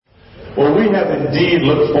Well, we have indeed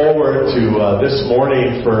looked forward to this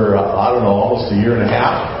morning for, almost a year and a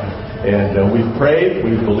half. And we've prayed.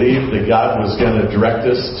 We believed that God was going to direct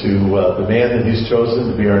us to the man that He's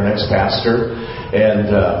chosen to be our next pastor.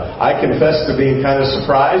 And I confess to being kind of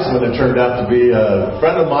surprised when it turned out to be a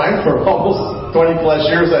friend of mine for almost 20 plus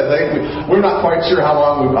years, I think. We're not quite sure how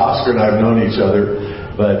long Oscar and I have known each other.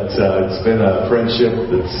 But it's been a friendship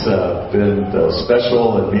that's been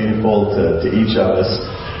special and meaningful to each of us.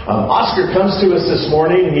 Oscar comes to us this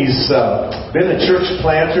morning. He's been a church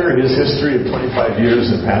planter. His history of 25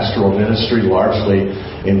 years in pastoral ministry, largely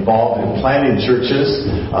involved in planting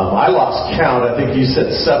churches. I lost count. I think he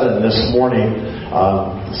said 7 this morning.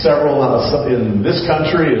 Several in this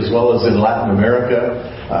country as well as in Latin America.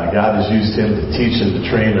 God has used him to teach and to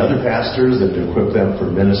train other pastors and to equip them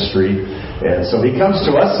for ministry. And so he comes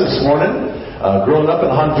to us this morning, growing up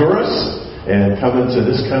in Honduras and coming to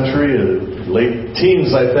this country at late teens,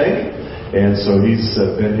 I think. And so he's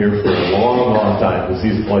been here for a long, long time because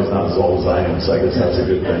he's not as old as I am, so I guess that's a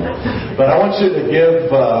good thing. But I want you to give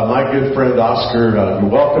my good friend Oscar a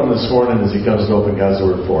welcome this morning as he comes to open God's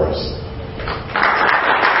Word for us.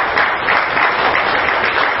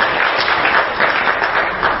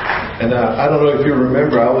 And I don't know if you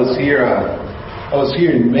remember, I was here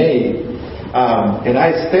in May, and I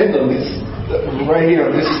stand on this right here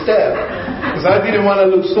on this step because I didn't want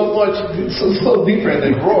to look so different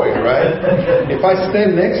than Roy, right? If I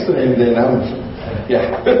stand next to him, then I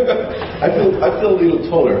feel a little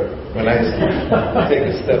taller when I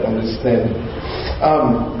take a step on this stand.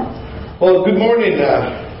 Well, good morning,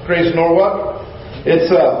 Grace Norwalk.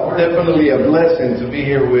 It's definitely a blessing to be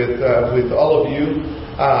here with all of you,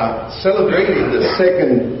 celebrating the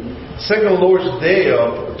second Lord's Day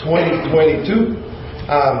of 2022.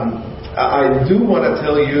 I do want to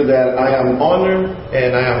tell you that I am honored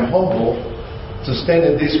and I am humble to stand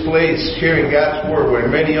in this place sharing God's Word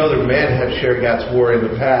where many other men have shared God's Word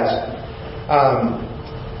in the past.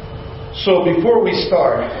 So before we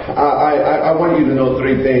start, I want you to know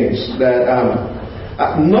 3 things. That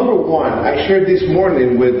number 1, I shared this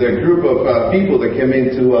morning with a group of people that came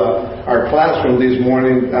into our classroom this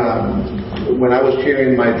morning when I was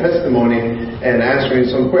sharing my testimony and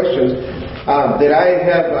answering some questions. That I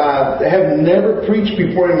have never preached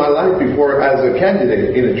before in my life before as a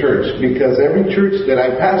candidate in a church, because every church that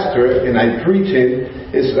I pastor and I preach in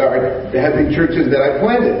have been churches that I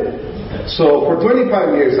planted. So for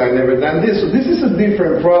 25 years I've never done this. So this is a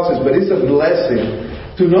different process, but it's a blessing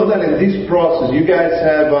to know that in this process you guys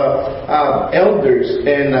have elders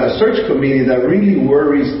and a search committee that really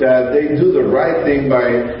worries that they do the right thing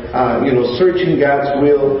by searching God's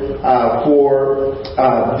will for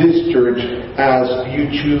this church as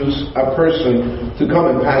you choose a person to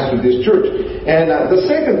come and pastor this church. And the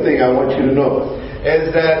second thing I want you to know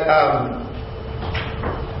is that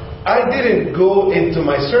I didn't go into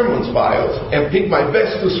my sermons files and pick my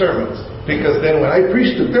best 2 sermons. Because then when I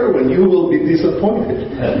preach the third one, you will be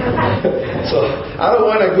disappointed. So I don't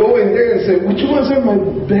want to go in there and say, which ones are my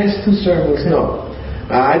best 2 sermons? No.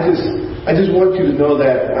 I just want you to know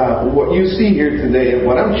that what you see here today and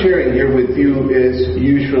what I'm sharing here with you is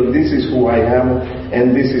usual. This is who I am,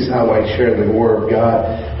 and this is how I share the Word of God,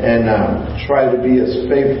 and try to be as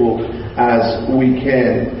faithful as we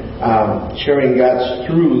can, sharing God's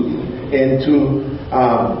truth into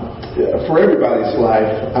for everybody's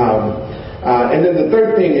life. And then the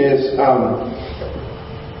third thing is,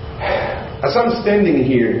 as I'm standing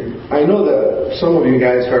here, I know that some of you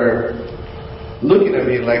guys are looking at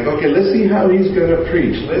me like, okay, let's see how he's going to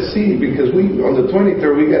preach. Let's see, because on the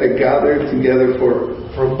 23rd, we got to gather together for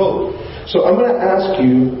both. So I'm going to ask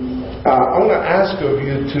you, I want to ask of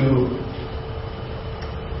you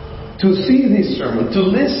to see this sermon, to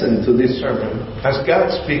listen to this sermon as God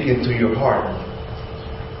speaking to your heart.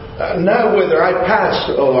 Not whether I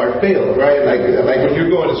passed or I failed, right? Like when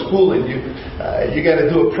you're going to school and you got to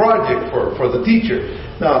do a project for the teacher.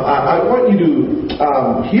 Now, I want you to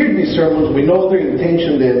hear these sermons with no other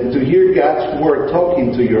intention than to hear God's Word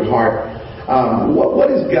talking to your heart.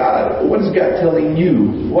 What is God telling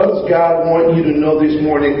you? What does God want you to know this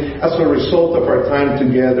morning as a result of our time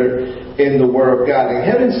together in the Word of God? And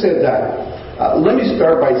having said that, let me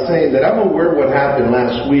start by saying that I'm aware of what happened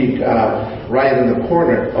last week right in the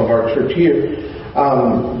corner of our church here.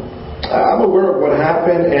 I'm aware of what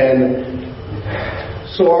happened, and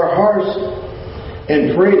so our hearts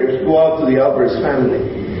and prayers go out to the Alvarez family.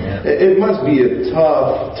 It must be a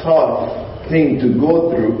tough thing to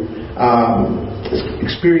go through.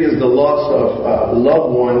 Experience the loss of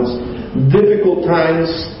loved ones, difficult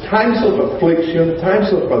times of affliction,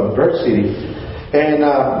 times of adversity. And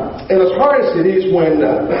as hard as it is when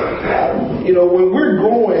we're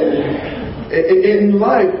going in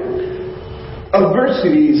life,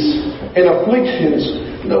 adversities and afflictions,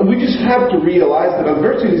 we just have to realize that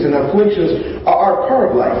adversities and afflictions are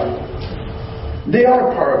part of life. They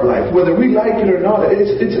are part of life, whether we like it or not.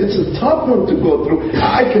 It's a tough one to go through.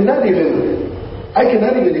 I don't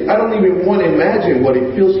even want to imagine what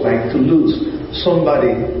it feels like to lose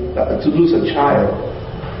somebody, to lose a child,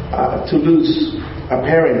 to lose a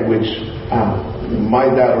parent, which my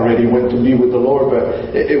dad already went to be with the Lord,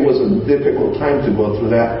 but it was a difficult time to go through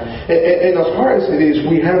that. And as hard as it is,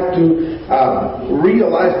 we have to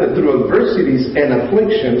realize that through adversities and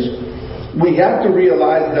afflictions, we have to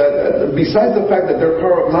realize that besides the fact that they're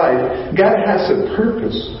part of life, God has a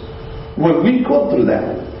purpose. When we go through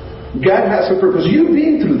that, God has a purpose. You've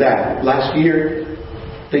been through that last year,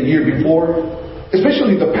 the year before,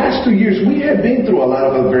 especially the past 2 years. We have been through a lot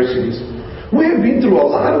of adversities. We have been through a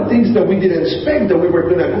lot of things that we didn't expect that we were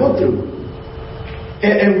going to go through.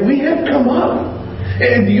 And we have come up.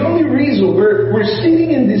 And the only reason we're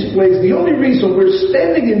sitting in this place, the only reason we're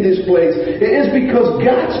standing in this place is because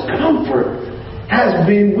God's comfort has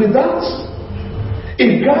been with us.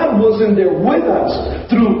 If God wasn't there with us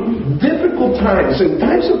through difficult times and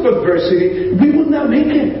times of adversity, we would not make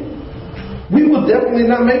it. We will definitely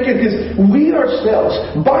not make it because we ourselves,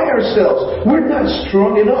 by ourselves, we're not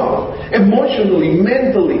strong enough. Emotionally,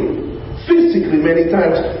 mentally, physically many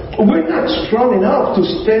times, we're not strong enough to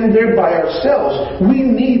stand there by ourselves. We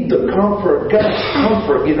need the comfort, God's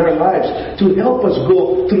comfort in our lives to help us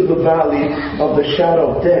go through the valley of the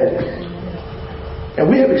shadow of death.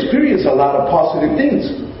 And we have experienced a lot of positive things.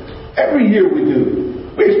 Every year we do.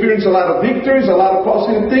 We experience a lot of victories, a lot of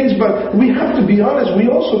positive things, but we have to be honest,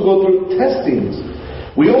 we also go through testings.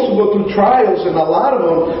 We also go through trials, and a lot of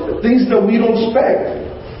them, things that we don't expect.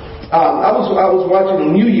 I was watching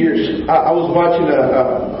on New Year's, I was watching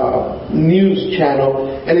a news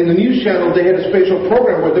channel, and in the news channel they had a special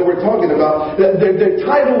program where they were talking about, their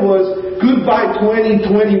title was Goodbye 2021.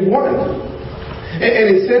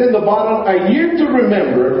 And it said in the bottom, a year to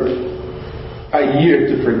remember, a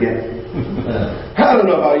year to forget. I don't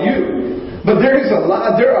know about you, but there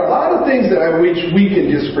are a lot of things that I wish we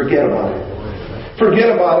can just forget about it.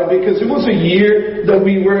 Forget about it because it was a year that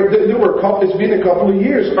it's been a couple of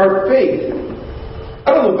years. Our faith,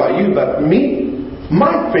 I don't know about you, but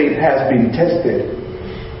my faith has been tested.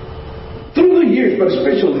 Through the years, but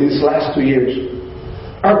especially these last 2 years.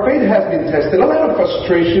 Our faith has been tested. A lot of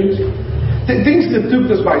frustrations, things that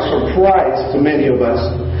took us by surprise to many of us.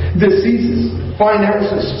 Diseases,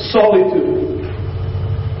 finances, solitude.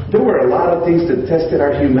 There were a lot of things that tested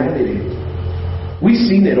our humanity. We've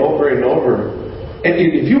seen it over and over. And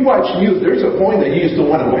if you watch news, there's a point that you just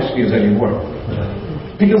don't want to watch news anymore.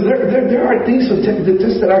 Because there are things that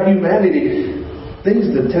tested our humanity.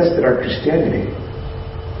 Things that tested our Christianity.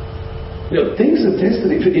 Things that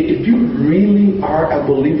tested it. If you really are a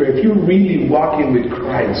believer, if you're really walking with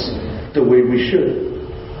Christ the way we should.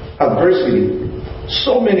 Adversity.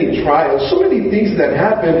 So many trials, so many things that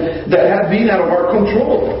happen that have been out of our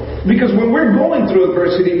control. Because when we're going through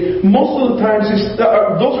adversity, most of the times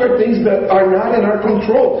those are things that are not in our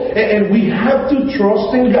control. And we have to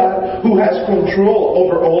trust in God who has control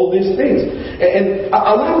over all these things. And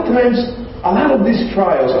a lot of times, a lot of these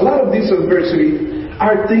trials, a lot of this adversity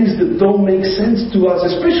are things that don't make sense to us,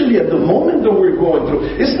 especially at the moment that we're going through.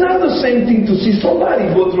 It's not the same thing to see somebody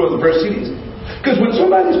go through adversities. Because when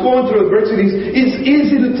somebody's going through adversities, it's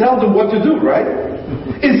easy to tell them what to do, right?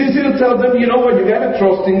 It's easy to tell them, you know what, you got to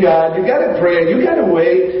trust in God, you got to pray, you got to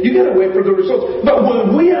wait for the results. But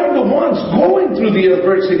when we are the ones going through the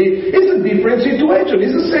adversity, it's a different situation.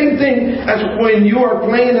 It's the same thing as when you are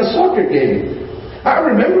playing a soccer game. I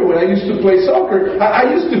remember when I used to play soccer, I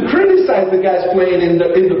used to criticize the guys playing in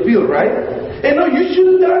the field, right? And no, you should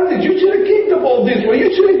have done this, you should have kicked the ball this way, you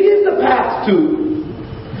should have given the pass to.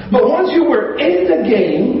 But once you were in the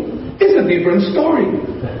game, it's a different story.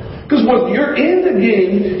 Because when you're in the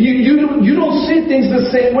game, you don't see things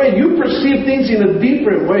the same way. You perceive things in a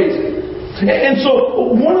different ways. And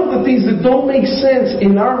so one of the things that don't make sense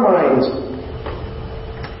in our minds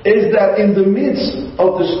is that in the midst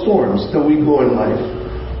of the storms that we go in life,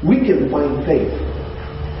 we can find faith.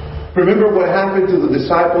 Remember what happened to the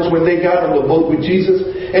disciples when they got on the boat with Jesus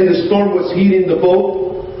and the storm was hitting the boat?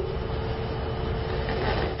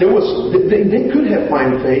 They could have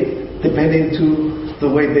found faith depending to the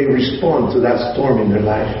way they respond to that storm in their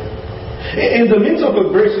life. In the midst of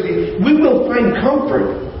adversity, we will find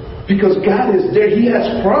comfort because God is there. He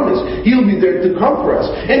has promised He'll be there to comfort us.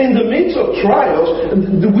 And in the midst of trials,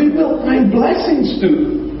 we will find blessings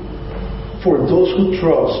too. for those who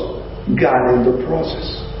trust God in the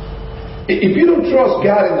process. If you don't trust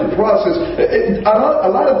God in the process, a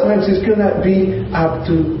lot of times it's going to be up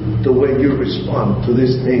to the way you respond to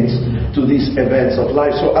these things, to these events of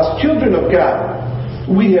life. So as children of God,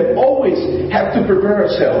 we have always had to prepare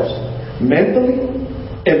ourselves mentally,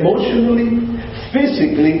 emotionally,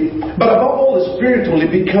 physically, but above all spiritually,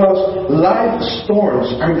 because life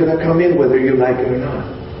storms are going to come in whether you like it or not.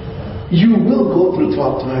 You will go through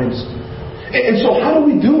tough times. And so how do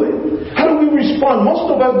we do it? How do we respond?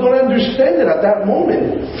 Most of us don't understand it at that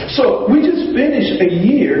moment. So we just finished a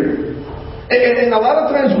year, and a lot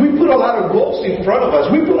of times we put a lot of goals in front of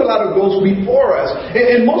us. We put a lot of goals before us.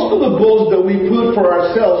 And most of the goals that we put for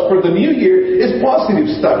ourselves for the new year is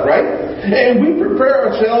positive stuff, right? And we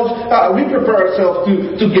prepare ourselves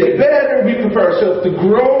to get better. We prepare ourselves to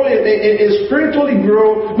grow and spiritually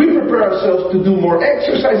grow. We prepare ourselves to do more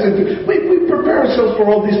exercise. We prepare ourselves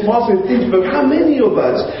for all these positive things. But how many of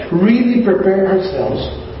us really prepare ourselves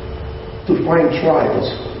to find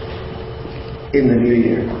trials in the new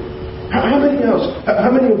year? How many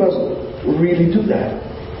of us really do that?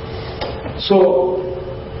 So,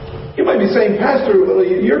 you might be saying, Pastor, well,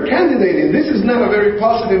 you're candidating. This is not a very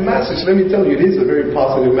positive message. Let me tell you, it is a very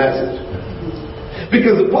positive message.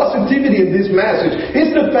 Because the positivity in this message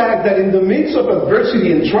is the fact that in the midst of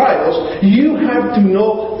adversity and trials, you have to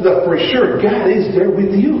know that for sure God is there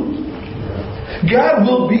with you. God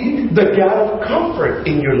will be the God of comfort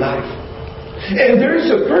in your life. And there is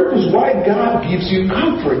a purpose why God gives you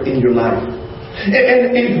comfort in your life.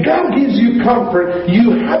 And if God gives you comfort,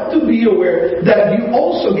 you have to be aware that you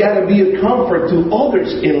also got to be a comfort to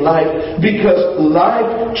others in life, because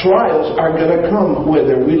life trials are going to come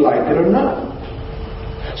whether we like it or not.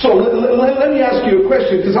 So let me ask you a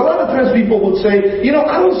question, because a lot of times people would say,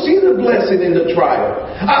 I don't see the blessing in the trial.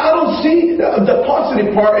 I don't see the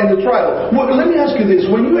positive part in the trial. Well, let me ask you this.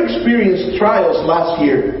 When you experienced trials last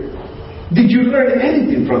year, did you learn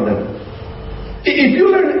anything from them? If you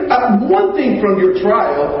learn one thing from your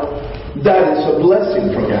trial, that is a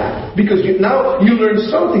blessing from God. Because now you learned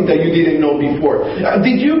something that you didn't know before.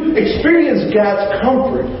 Did you experience God's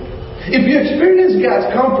comfort? If you experience God's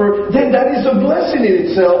comfort, then that is a blessing in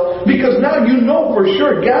itself, because now you know for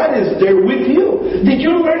sure God is there with you. Did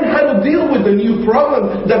you learn how to deal with the new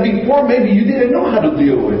problem that before maybe you didn't know how to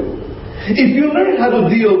deal with? If you learn how to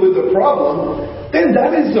deal with the problem, then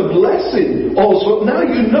that is a blessing also. Now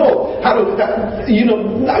you know how to,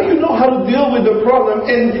 now you know how to deal with the problem.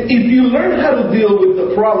 And if you learn how to deal with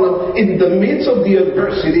the problem in the midst of the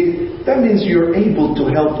adversity, that means you're able to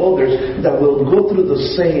help others that will go through the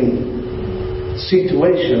same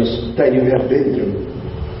situations that you have been through.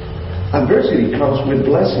 Adversity comes with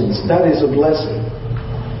blessings. That is a blessing.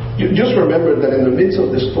 You just remember that in the midst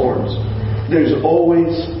of the storms, there's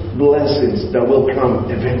always blessings that will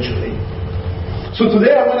come eventually. So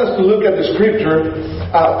today I want us to look at the scripture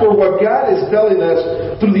for what God is telling us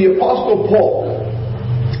through the Apostle Paul.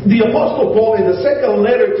 The Apostle Paul in the second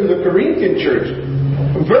letter to the Corinthian church,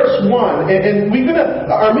 verse 1, and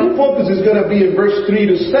our main focus is going to be in verse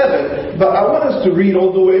 3 to 7, but I want us to read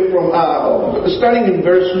all the way from, starting in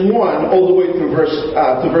verse 1 all the way through verse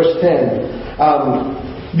 10.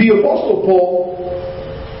 The Apostle Paul,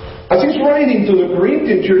 as he's writing to the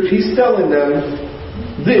Corinthian church, he's telling them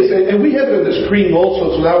this, and we have it on the screen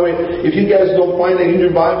also, so that way, if you guys don't find it in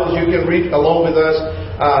your Bibles, you can read along with us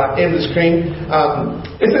in the screen.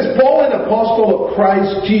 It says, Paul, an apostle of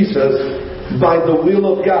Christ Jesus, by the will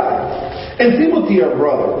of God, and Timothy, our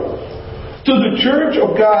brother, to the church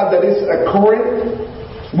of God that is at Corinth,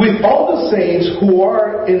 with all the saints who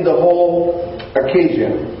are in the whole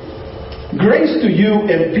Achaia. Grace to you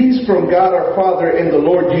and peace from God our Father and the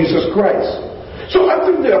Lord Jesus Christ. So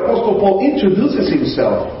after the Apostle Paul introduces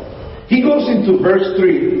himself, he goes into verse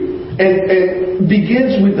 3 and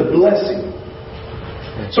begins with the blessing.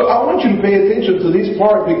 So I want you to pay attention to this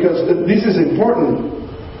part, because this is important.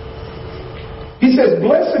 He says,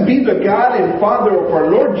 Blessed be the God and Father of our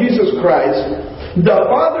Lord Jesus Christ, the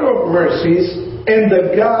Father of mercies and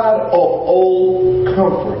the God of all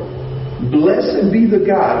comfort. Blessed be the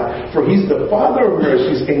God, for He's the Father of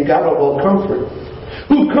mercies and God of all comfort,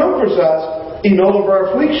 who comforts us in all of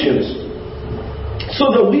our afflictions,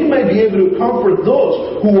 so that we may be able to comfort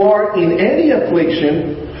those who are in any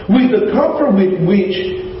affliction with the comfort with which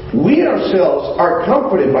we ourselves are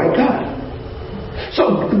comforted by God.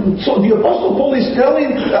 So the Apostle Paul is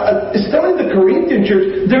telling the Corinthian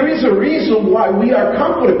church, there is a reason why we are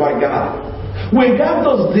comforted by God. When God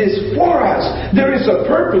does this for us, there is a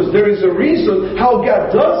purpose, there is a reason how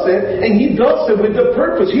God does it, and He does it with a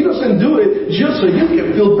purpose. He doesn't do it just so you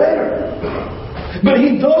can feel better. But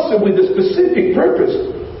He does it with a specific purpose.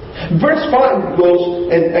 Verse 5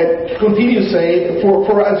 goes and continues saying,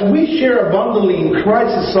 For as we share abundantly in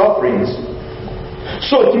Christ's sufferings,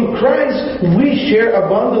 so through Christ we share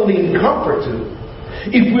abundantly in comfort too.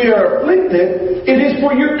 If we are afflicted, it is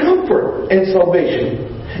for your comfort and salvation.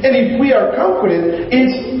 And if we are comforted,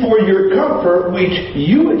 it's for your comfort which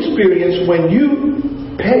you experience when you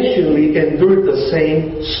patiently endure the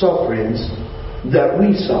same sufferings that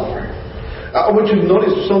we suffer. I want you to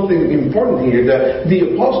notice something important here, that the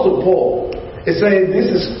Apostle Paul is saying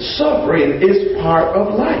this is suffering is part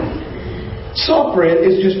of life. Suffering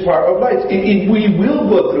is just part of life. We will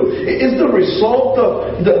go through. It's the result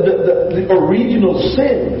of the original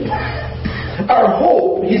sin. Our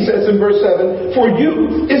hope, he says in verse 7, for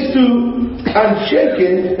you is to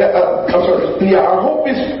unshaken. Our hope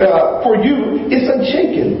is for you is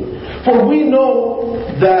unshaken. For we know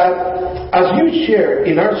that as you share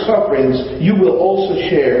in our sufferings, you will also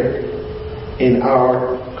share in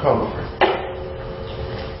our comfort.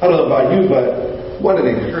 I don't know about you, but what an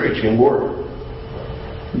encouraging word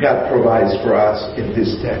God provides for us in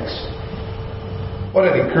this text. What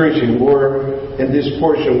an encouraging word in this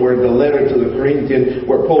portion where the letter to the Corinthians,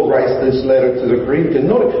 where Paul writes this letter to the Corinthians.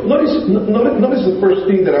 Notice the first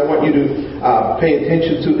thing that I want you to pay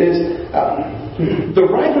attention to is the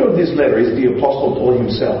writer of this letter is the Apostle Paul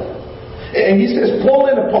himself. And he says, Paul,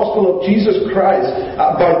 an apostle of Jesus Christ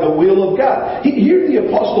by the will of God. Here the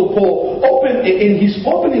Apostle Paul, in his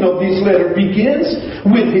opening of this letter, begins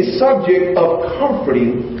with his subject of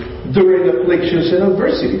comforting during afflictions and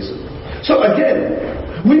adversities. So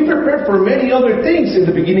again, we prepare for many other things in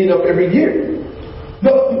the beginning of every year.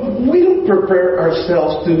 But we don't prepare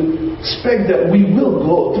ourselves to expect that we will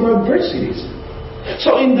go through adversities.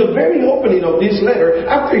 So in the very opening of this letter,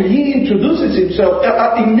 after he introduces himself,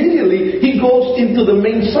 immediately he goes into the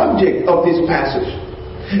main subject of this passage.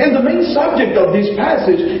 And the main subject of this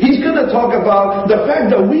passage, he's going to talk about the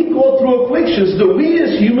fact that we go through afflictions, that we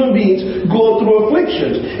as human beings go through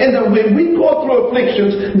afflictions. And that when we go through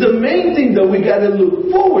afflictions, the main thing that we got to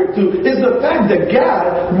look forward to is the fact that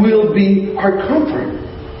God will be our comfort.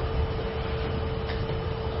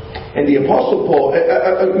 And the Apostle Paul,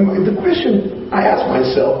 the question I ask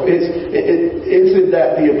myself is it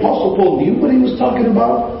that the Apostle Paul knew what he was talking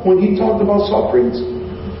about when he talked about sufferings?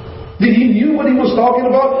 Did he knew what he was talking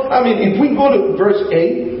about? I mean, if we go to verse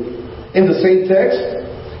 8 in the same text,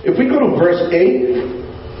 if we go to verse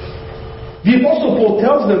 8, the Apostle Paul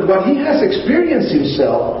tells them what he has experienced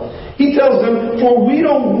himself. He tells them, for we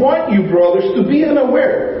don't want you, brothers, to be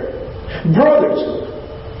unaware. Brothers,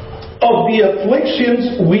 of the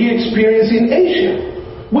afflictions we experience in Asia.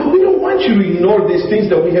 We don't want you to ignore these things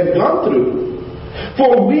that we have gone through.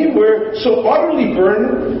 For we were so utterly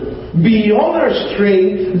burned beyond our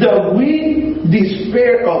strength that we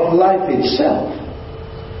despair of life itself.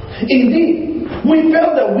 Indeed, we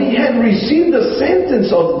felt that we had received the sentence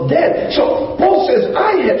of death. So Paul says,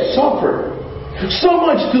 I have suffered so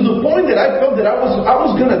much to the point that I felt that I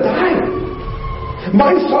was going to die.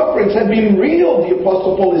 My sufferings have been real, the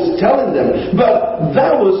Apostle Paul is telling them. But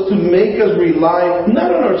that was to make us rely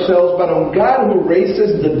not on ourselves, but on God who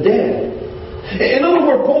raises the dead. In other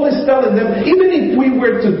words, Paul is telling them, even if we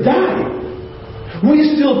were to die,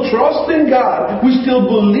 we still trust in God. We still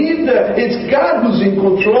believe that it's God who's in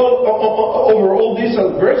control over all these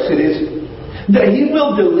adversities, that He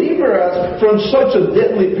will deliver us from such a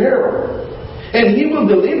deadly peril. And He will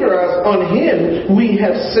deliver us. On Him we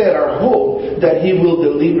have set our hope that He will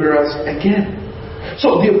deliver us again.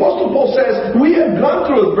 So the Apostle Paul says, we have gone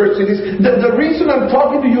through adversities. The reason I'm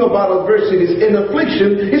talking to you about adversities and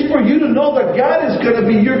affliction is for you to know that God is going to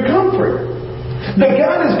be your comfort. That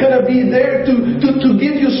God is going to be there to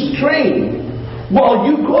give you strength while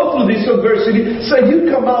you go through this adversity, so you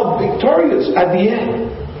come out victorious at the end.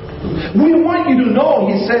 We want you to know,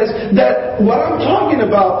 he says, that what I'm talking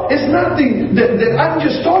about is nothing that I'm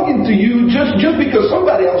just talking to you just because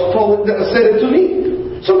somebody else said it to me.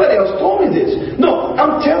 Somebody else told me this. No,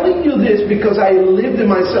 I'm telling you this because I lived it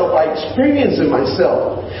myself. I experienced it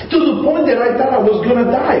myself. To the point that I thought I was going to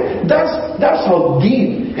die. That's how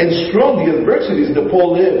deep and strong the adversities that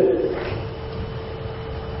Paul lived,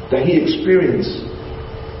 that he experienced.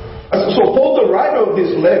 So Paul, the writer of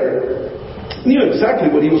this letter, knew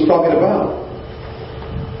exactly what he was talking about.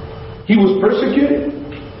 He was persecuted.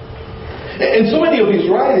 And so many of his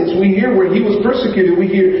writings, we hear where he was persecuted. We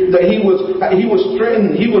hear that he was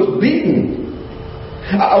threatened, he was beaten.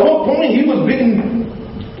 At one point, he was beaten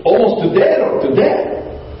almost to death or to death.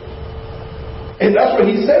 And that's what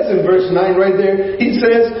he says in verse 9 right there. He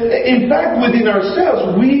says, in fact, within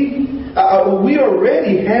ourselves, we we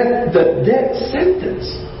already had the death sentence,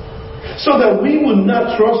 so that we would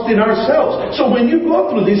not trust in ourselves. So when you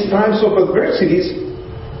go through these times of adversities,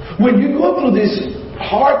 when you go through these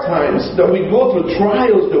hard times that we go through,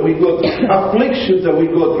 trials that we go through, afflictions that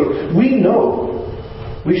we go through, we know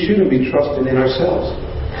we shouldn't be trusting in ourselves.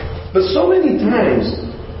 But so many times,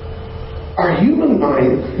 our human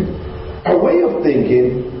mind, our way of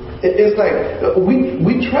thinking, it's like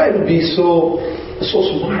we try to be so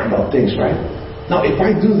smart about things, right? Now, if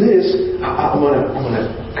I do this, I'm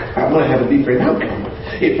gonna have a different outcome.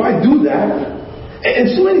 If I do that,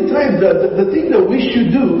 and so many times the thing that we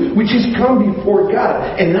should do, which is come before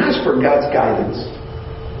God and ask for God's guidance,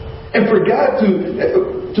 and for God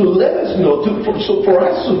to let us know, for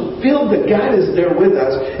us to feel that God is there with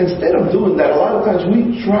us. Instead of doing that, a lot of times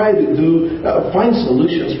we try to find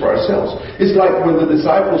solutions for ourselves. It's like when the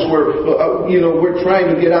disciples were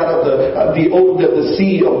trying to get out of the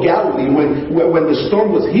Sea of Galilee when the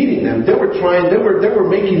storm was hitting them. They were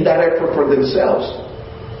making that effort for themselves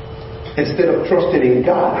instead of trusting in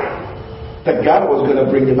God, that God was going to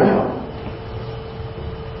bring them out.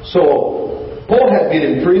 So Paul had been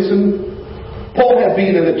in prison. Paul had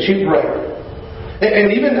been in a shipwreck.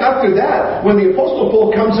 And even after that, when the Apostle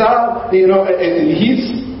Paul comes out, and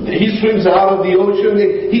he swims out of the ocean,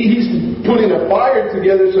 he's putting a fire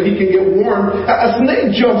together so he can get warm. A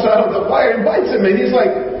snake jumps out of the fire and bites him, and he's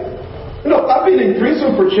like, I've been in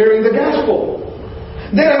prison for sharing the gospel.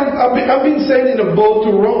 Then I've been sent in a boat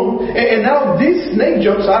to Rome, and now this snake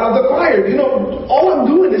jumps out of the fire. All I'm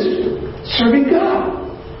doing is serving God.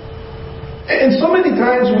 And so many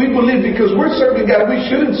times we believe because we're serving God, we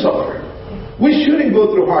shouldn't suffer. We shouldn't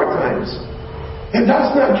go through hard times. And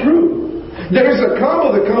that's not true. There is a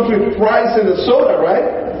combo that comes with fries and a soda,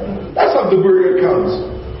 right? That's how the burger comes.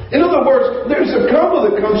 In other words, there's a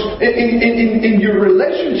combo that comes in your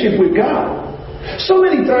relationship with God. So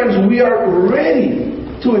many times we are ready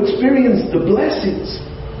to experience the blessings.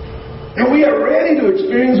 And we are ready to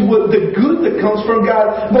experience the good that comes from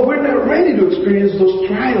God, but we're not ready to experience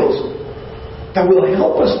those trials that will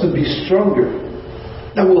help us to be stronger,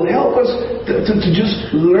 that will help us to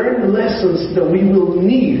just learn lessons that we will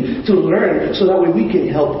need to learn, so that way we can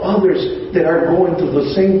help others that are going through the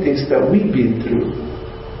same things that we've been through.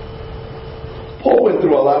 Paul went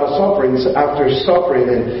through a lot of sufferings after suffering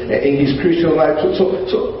in his Christian life. So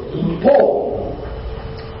Paul,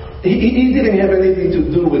 he didn't have anything to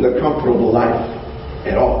do with a comfortable life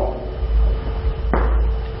at all.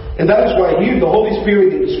 And that is why here the Holy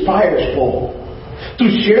Spirit inspires Paul to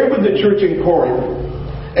share with the church in Corinth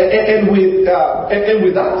and with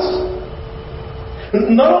us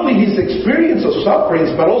not only his experience of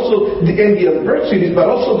sufferings, but also the adversities, but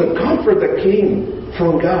also the comfort that came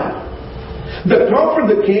from God. The comfort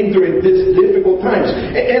that came during these difficult times.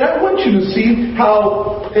 And I want you to see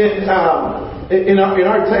how in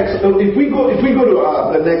our text, if we go to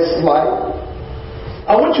the next slide,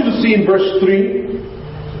 I want you to see in verse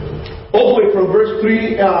 3, all the way from verse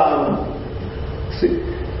 3.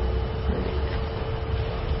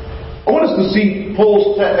 I want us to see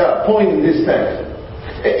Paul's point in this text.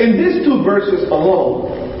 In these two verses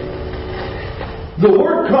alone, the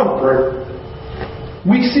word comfort,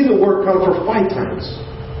 we see the word comfort 5 times.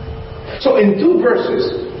 So in 2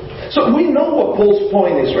 verses, so we know what Paul's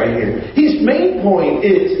point is right here. His main point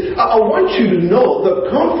is, I want you to know the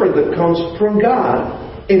comfort that comes from God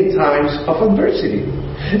in times of adversity.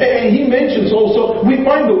 And he mentions also, we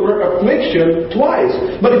find the word affliction twice.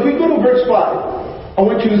 But if we go to verse 5, I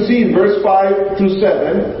want you to see in verse 5 through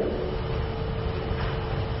 7,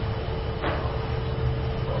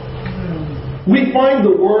 we find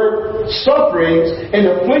the word sufferings and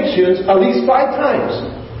afflictions at least 5 times.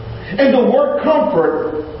 And the word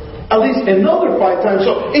comfort at least another 5 times.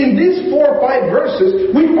 So in these 4 or 5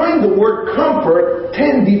 verses, we find the word comfort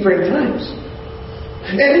 10 different times.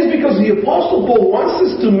 And it's because the Apostle Paul wants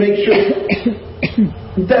us to make sure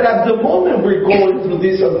that at the moment we're going through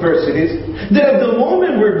these adversities, that at the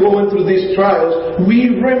moment we're going through these trials, we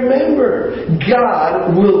remember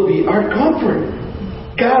God will be our comfort.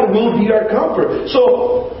 God will be our comfort.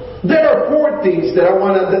 So there are 4 things that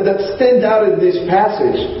that stand out in this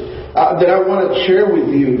passage that I want to share with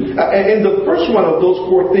you. And the first one of those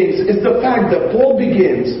 4 things is the fact that Paul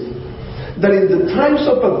begins that in the times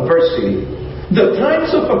of adversity, the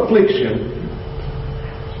times of affliction,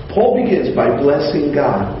 Paul begins by blessing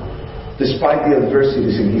God despite the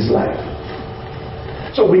adversities in his life.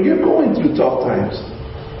 So when you're going through tough times,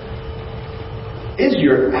 is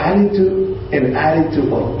your attitude an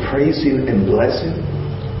attitude of praising and blessing?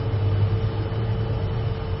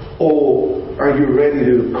 Or are you ready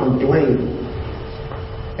to complain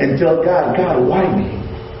and tell God, God, why me?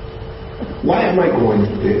 Why am I going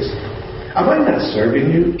through this? Am I not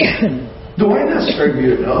serving you? Do I not serve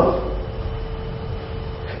you enough?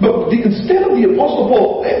 But instead of the Apostle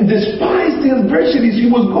Paul despised the adversities he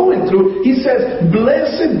was going through, he says,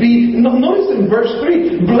 blessed be, notice in verse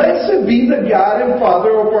 3, blessed be the God and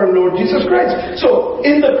Father of our Lord Jesus Christ. So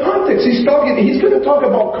in the context, he's going to talk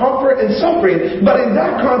about comfort and suffering, but in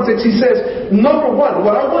that context he says, number one,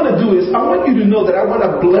 what I want to do is, I want you to know that I want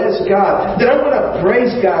to bless God, that I want to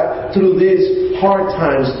praise God through these hard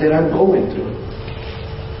times that I'm going through.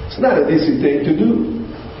 It's not an easy thing to do.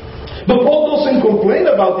 But Paul doesn't complain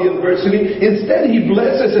about the adversity. Instead, he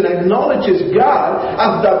blesses and acknowledges God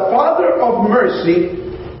as the Father of mercy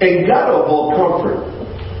and God of all comfort.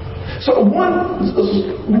 So one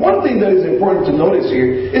thing that is important to notice here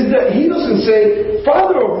is that he doesn't say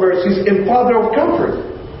Father of mercies and Father of comfort.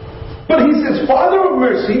 But he says Father of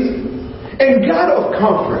mercies and God of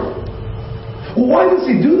comfort. Why does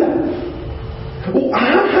he do that?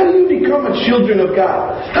 How do you become a children of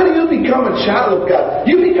God? How do you become a child of God?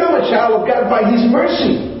 You become a child of God by His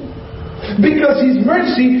mercy. Because His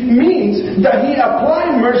mercy means that He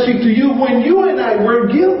applied mercy to you when you and I were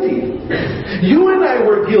guilty. You and I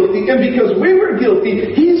were guilty, and because we were guilty,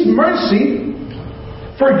 His mercy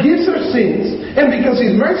forgives our sins. And because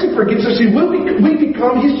His mercy forgives our sins, we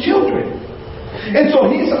become His children. And so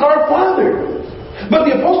He's our Father. But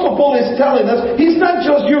the Apostle Paul is telling us, He's not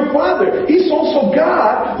just your Father. He's also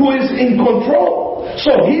God who is in control.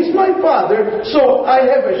 So He's my Father, so I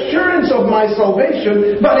have assurance of my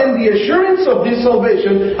salvation. But in the assurance of this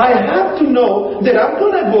salvation, I have to know that I'm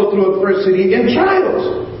going to go through adversity and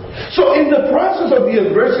trials. So in the process of the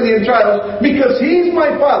adversity and trials, because He is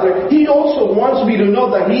my Father, He also wants me to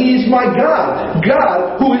know that He is my God.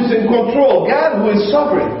 God who is in control. God who is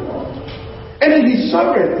sovereign. And in His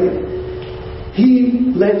sovereignty,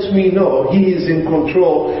 He lets me know He is in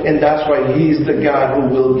control, and that's why He is the God who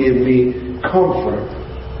will give me comfort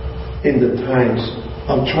in the times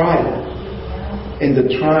of trial, in the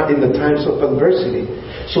times of adversity.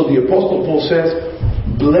 So the Apostle Paul says,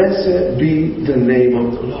 blessed be the name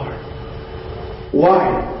of the Lord.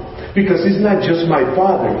 Why? Because He's not just my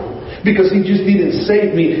Father. Because He just didn't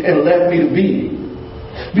save me and let me to be.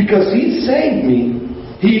 Because He saved me.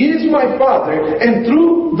 He is my Father, and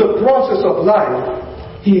through the process of life,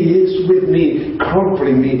 He is with me,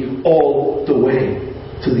 comforting me all the way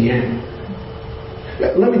to the end.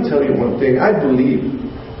 Let me tell you one thing. I believe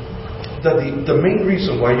that the main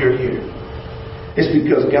reason why you're here is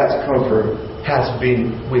because God's comfort has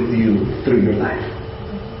been with you through your life.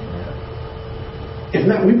 If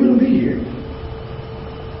not, we wouldn't be here.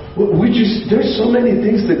 There's so many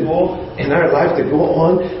things that go in our life that go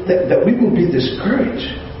on that we will be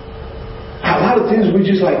discouraged. A lot of things we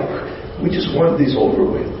just want this over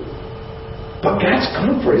with. But God's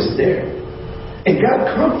comfort is there. And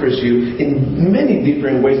God comforts you in many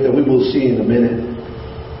different ways that we will see in a minute.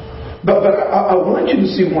 But I want you to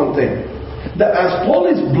see one thing. That as Paul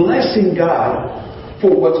is blessing God for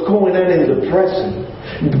what's going on in the present,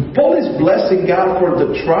 Paul is blessing God for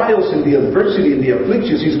the trials and the adversity and the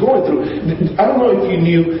afflictions he's going through. I don't know if you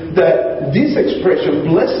knew that this expression,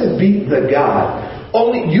 blessed be the God,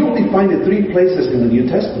 you only find it 3 places in the New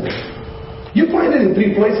Testament. You find it in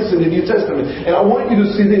 3 places in the New Testament. And I want you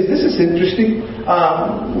to see this. This is interesting.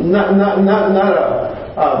 But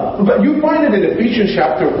you find it in Ephesians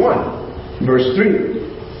chapter 1, verse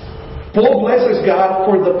 3. Paul blesses God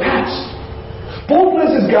for the past. Paul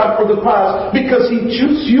blesses God for the past because He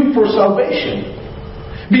chose you for salvation.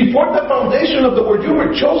 Before the foundation of the world, you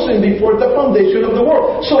were chosen before the foundation of the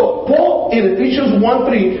world. So Paul in Ephesians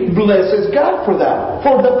 1:3 blesses God for that,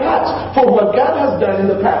 for the past, for what God has done in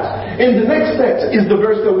the past. And the next text is the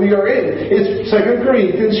verse that we are in. It's 2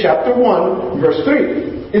 Corinthians chapter 1, verse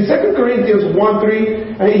 3. In 2 Corinthians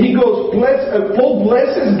 1:3, he goes, Paul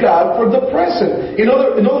blesses God for the present. In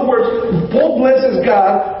other words, Paul blesses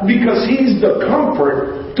God because He's the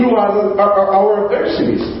comfort throughout our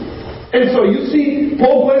adversities. And so you see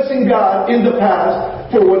Paul blessing God in the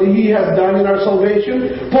past for what He has done in our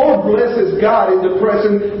salvation. Paul blesses God in the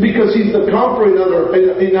present because He's the comfort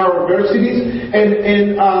in our adversities.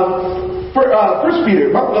 And 1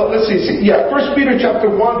 Peter, let's see. Yeah, 1 Peter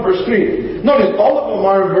chapter 1 verse 3. Notice all of them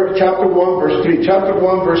are in chapter 1 verse 3. Chapter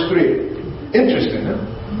 1 verse 3. Interesting,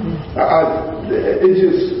 huh? It's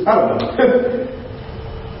just, I don't know.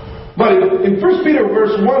 But in 1 Peter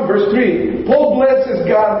verse 1 verse 3, Paul blesses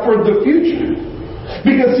God for the future.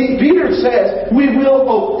 Because see, Peter says, we will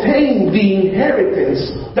obtain the inheritance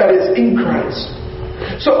that is in Christ.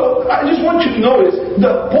 So I just want you to notice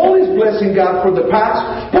that Paul is blessing God for the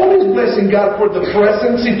past. Paul is blessing God for the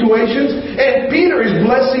present situations, and Peter is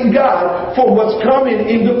blessing God for what's coming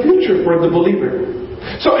in the future for the believer.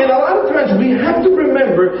 So in a lot of times we have to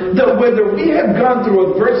remember that whether we have gone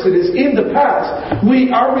through adversities in the past,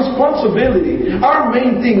 our responsibility, our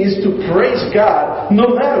main thing is to praise God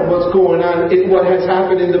no matter what's going on, what has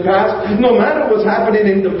happened in the past, no matter what's happening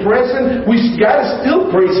in the present, we gotta still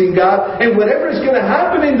praising God, and whatever is gonna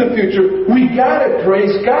happen in the future, we gotta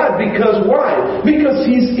praise God. Because why? Because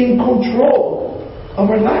He's in control of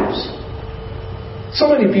our lives. So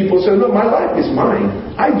many people say, no, my life is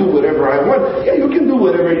mine. I do whatever I want. Yeah, you can do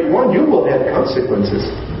whatever you want. You will have consequences.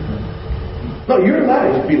 No, your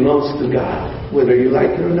life belongs to God, whether you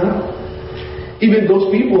like it or not. Even those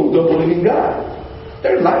people who don't believe in God,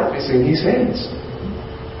 their life is in His hands.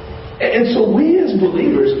 And so we as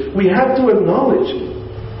believers, we have to acknowledge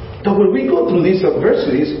that when we go through these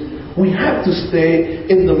adversities, we have to stay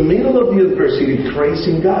in the middle of the adversity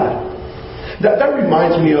praising God. That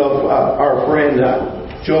reminds me of our friend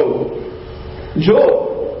Job.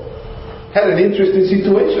 Job had an interesting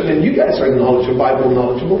situation, and you guys are Bible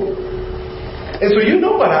knowledgeable. And so you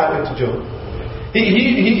know what happened to Job.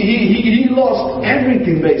 He lost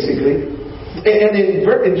everything basically. And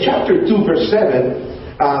in chapter 2, verse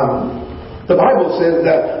 7, the Bible says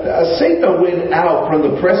that Satan went out from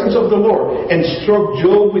the presence of the Lord and struck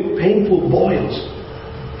Job with painful boils.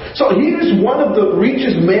 So here's one of the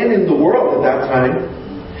richest men in the world at that time.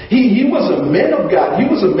 He was a man of God. He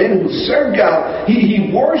was a man who served God.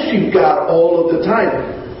 He worshipped God all of the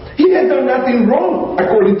time. He had done nothing wrong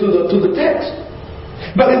according to the text.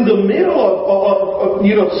 But in the middle of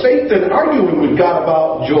Satan arguing with God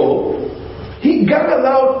about Job, God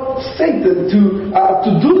allowed Satan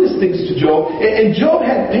to do these things to Job, and Job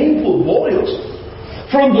had painful boils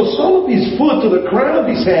from the sole of his foot to the crown of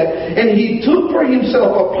his head, and he took for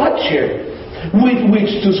himself a potsherd with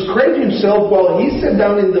which to scrape himself while he sat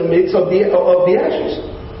down in the midst of the ashes.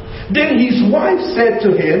 Then his wife said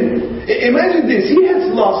to him, imagine this, he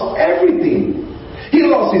has lost everything. He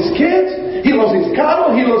lost his kids, he lost his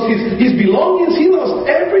cattle, he lost his belongings, he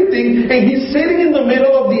lost everything, and he's sitting in the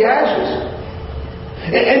middle of the ashes.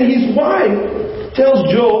 And his wife tells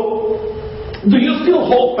Job, do you still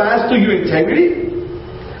hold fast to your integrity?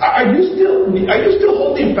 Are you still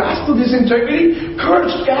holding fast to this integrity?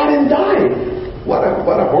 Curse God and die. What a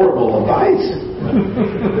horrible advice.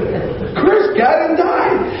 Curse God and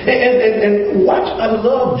die. And watch, I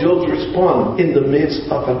love Job's response in the midst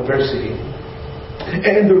of adversity.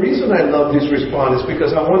 And the reason I love this response is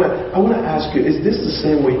because I want to ask you, is this the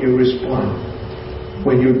same way you respond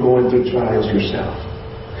when you're going through trials yourself?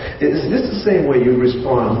 Is this the same way you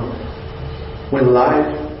respond when life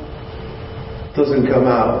doesn't come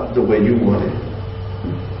out the way you want it?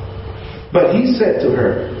 But he said to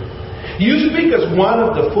her, you speak as one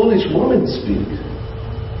of the foolish women speak.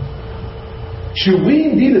 Should we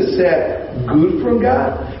indeed accept good from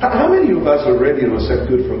God? How many of us are ready to accept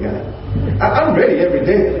good from God? I'm ready every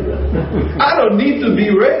day. I don't need to be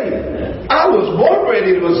ready. I was born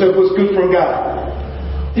ready to accept what's good from God.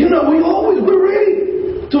 We're ready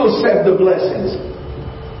to accept the blessings.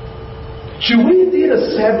 Should we indeed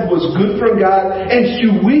accept what's good from God, and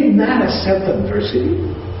should we not accept adversity?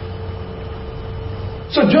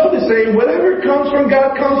 So Job is saying, whatever comes from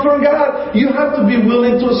God comes from God. You have to be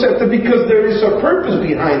willing to accept it because there is a purpose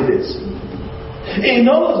behind this. In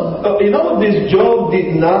all of this, Job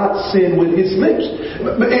did not sin with his lips.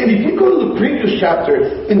 And if you go to the previous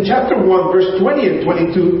chapter, in chapter 1, verse 20 and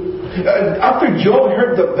 22, after Job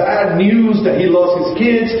heard the bad news that he lost his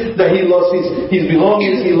kids, that he lost his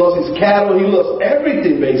belongings, he lost his cattle, he lost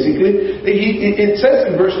everything basically, it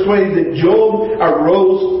says in verse 20 that Job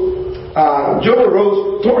arose,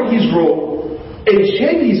 tore his robe, and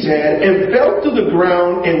shaved his head, and fell to the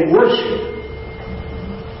ground and worshipped.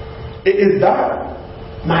 Is that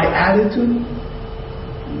my attitude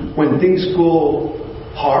when things go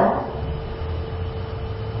hard?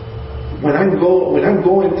 When I'm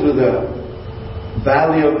going through the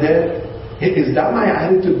valley of death, is that my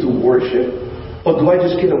attitude to worship? Or do I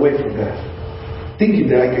just get away from God? Thinking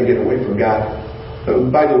that I can get away from God.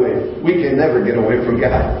 By the way, we can never get away from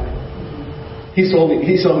God. He's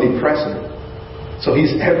omnipresent. So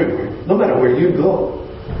He's everywhere. No matter where you go,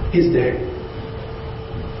 He's there.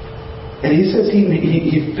 And he says he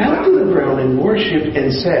fell to the ground and worshipped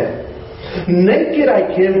and said, naked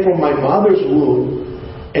I came from my mother's womb,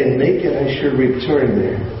 and naked I shall return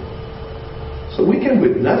there. So we came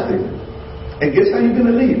with nothing. And guess how you're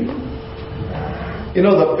going to leave?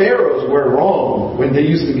 The pharaohs were wrong when they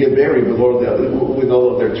used to get buried with all of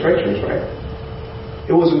their treasures, right?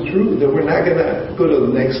 It wasn't true that we're not going to go to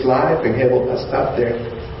the next life and have all that stuff there.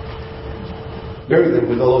 bury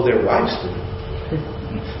them with all of their wives too.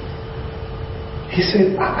 He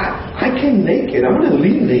said, I came naked. I'm going to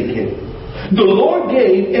leave naked. The Lord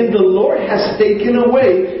gave and the Lord has taken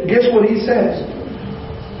away. Guess what he says?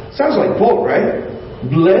 Sounds like Paul, right?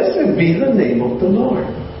 Blessed be the name of the Lord.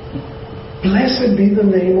 Blessed be the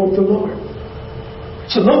name of the Lord.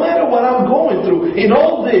 So no matter what I'm going through, in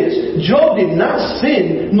all this, Job did not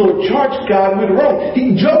sin nor charge God with wrong.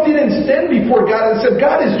 Job didn't stand before God and said,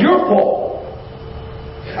 God, it's your fault.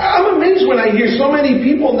 I'm amazed when I hear so many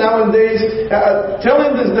people nowadays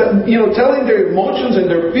telling their emotions and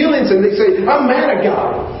their feelings, and they say, I'm mad at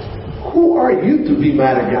God. Who are you to be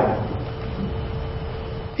mad at God?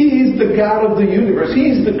 He is the God of the universe. He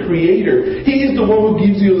is the creator. He is the one who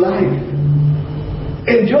gives you life.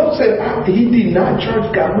 And Job said he did not charge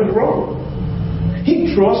God with wrong.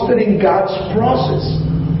 He trusted in God's process.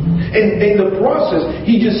 And in the process,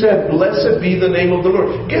 he just said, blessed be the name of the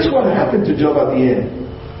Lord. Guess what happened to Job at the end?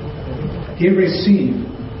 He received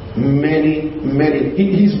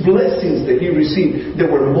his blessings that he received, they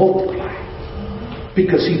were multiplied.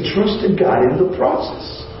 Because he trusted God in the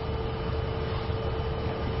process.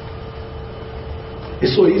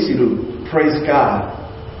 It's so easy to praise God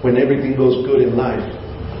when everything goes good in life.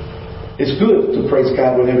 It's good to praise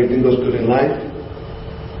God when everything goes good in life.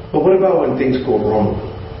 But what about when things go wrong?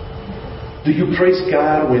 Do you praise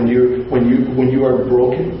God when you are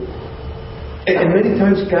broken? And many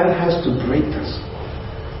times God has to break us.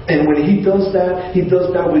 And when He does that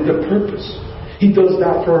with a purpose. He does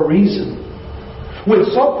that for a reason. When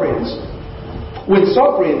suffering,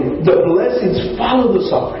 the blessings follow the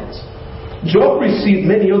sufferings. Job received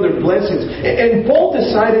many other blessings. And Paul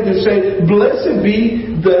decided to say, blessed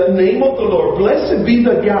be the name of the Lord. Blessed be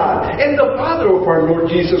the God and the Father of our Lord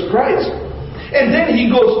Jesus Christ. And then he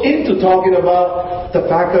goes into talking about the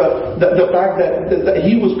fact that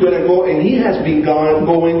he was going to go and he has been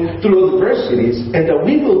going through adversities, and that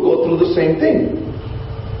we will go through the same thing.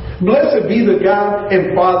 Blessed be the God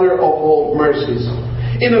and Father of all mercies.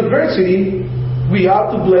 In adversity, we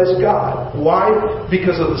ought to bless God. Why?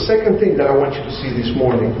 Because of the second thing that I want you to see this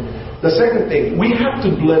morning. The second thing, we have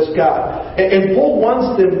to bless God. And Paul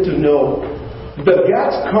wants them to know that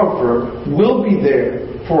God's comfort will be there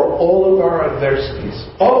for all of our adversities.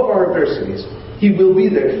 All of our adversities. He will be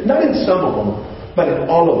there. Not in some of them, but in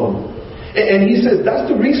all of them. And he says that's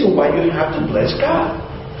the reason why you have to bless God.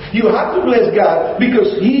 You have to bless God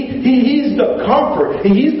because He's the comfort.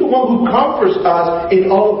 And He's the one who comforts us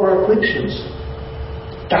in all of our afflictions.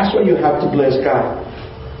 That's why you have to bless God.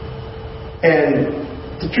 And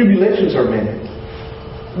the tribulations are many.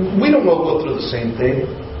 We don't all go through the same thing.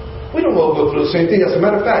 We don't all go through the same thing. As a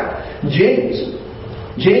matter of fact,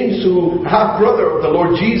 James, who half-brother of the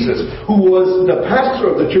Lord Jesus, who was the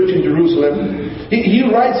pastor of the church in Jerusalem, he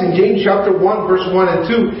writes in James chapter 1, verse 1 and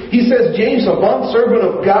 2, he says, James, a bondservant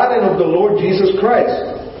of God and of the Lord Jesus Christ,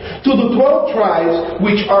 to the 12 tribes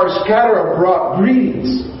which are scattered abroad,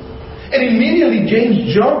 greetings. And immediately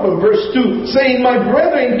James jumped on verse 2, saying, my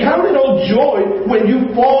brethren, count it all joy when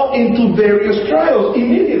you fall into various trials.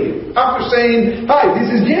 Immediately, after saying, hi,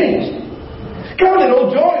 this is James. Count it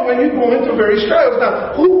all joy when you go into various trials.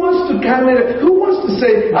 Now, who wants to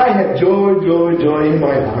say, I have joy, joy, joy in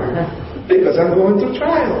my heart? Because I'm going through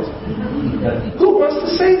trials. Who wants to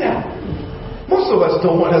say that? Most of us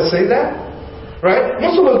don't want to say that. Right?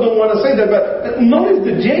 Most of us don't want to say that. But notice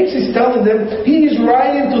that James is telling them, he is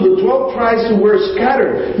writing to the 12 tribes who were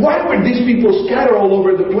scattered. Why were these people scattered all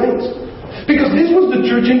over the place? Because this was the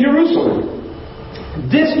church in Jerusalem.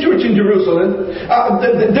 This church in Jerusalem,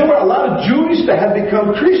 there were a lot of Jews that had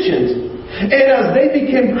become Christians. And as they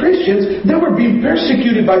became Christians, they were being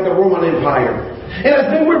persecuted by the Roman Empire. And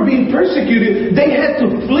as they were being persecuted, they had to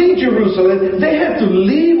flee Jerusalem. They had to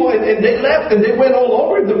leave, and they left, and they went all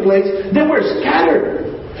over the place. They were scattered.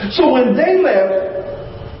 So when they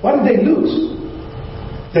left, what did they lose?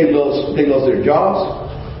 They lost their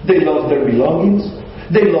jobs. They lost their belongings.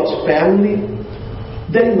 They lost family.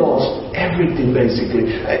 They lost everything,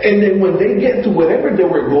 basically. And then when they get to whatever they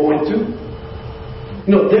were going to,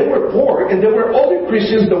 they were poor, and there were other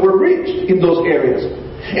Christians that were rich in those areas.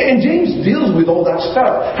 And James deals with all that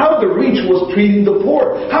stuff. How the rich was treating the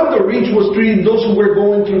poor. How the rich was treating those who were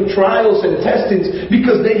going through trials and testings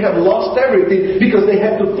because they have lost everything, because they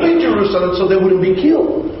had to flee Jerusalem so they wouldn't be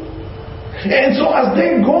killed. And so as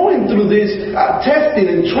they're going through this testing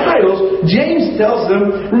and trials, James tells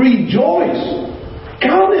them, rejoice.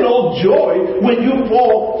 Count it all joy when you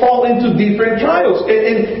fall into different trials.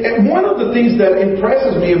 And one of the things that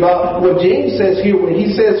impresses me about what James says here, when he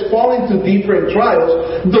says fall into different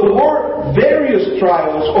trials, the word various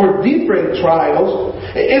trials or different trials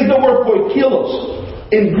is the word poikilos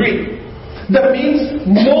in Greek. That means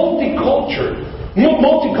multicolor. In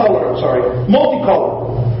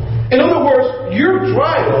other words, your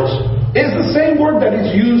trials is the same word that is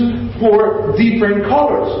used for different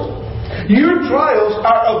colors. Your trials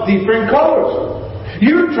are of different colors.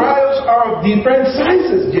 Your trials are of different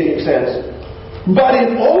sizes, James says. But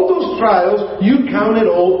in all those trials, you count it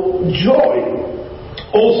all joy.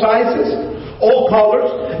 All sizes, all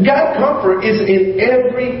colors. God's comfort is in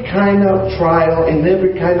every kind of trial, in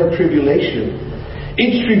every kind of tribulation.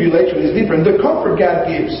 Each tribulation is different. The comfort God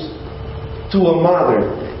gives to a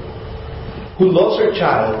mother who lost her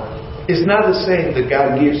child is not the same that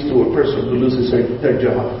God gives to a person who loses their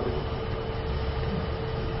job.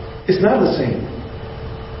 It's not the same.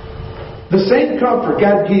 The same comfort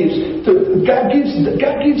God gives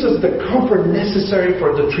us the comfort necessary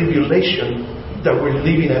for the tribulation that we're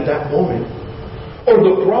living at that moment, or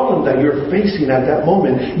the problem that you're facing at that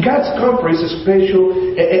moment. God's comfort is special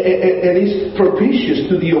and is propitious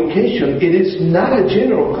to the occasion. It is not a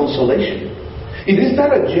general consolation. It is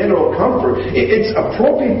not a general comfort. It's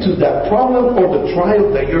appropriate to that problem or the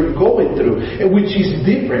trial that you're going through, which is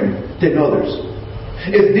different than others.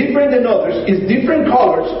 It's different than others. It's different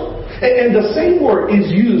colors. And the same word is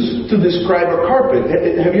used to describe a carpet.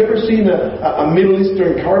 Have you ever seen a Middle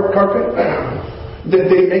Eastern carpet?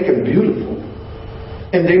 They make them beautiful.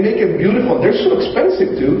 And they make them beautiful. They're so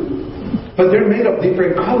expensive too. But they're made of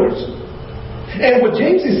different colors. And what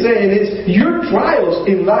James is saying is, your trials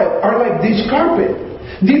in life are like this carpet.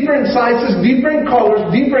 Different sizes, different colors,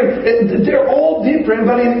 they're all different,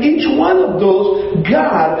 but in each one of those,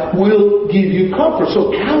 God will give you comfort.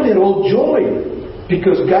 So count it all joy,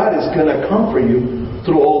 because God is going to comfort you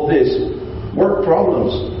through all this. Work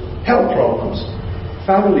problems, health problems,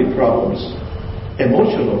 family problems,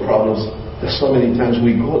 emotional problems that so many times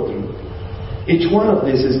we go through. Each one of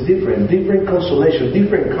this is different consolation,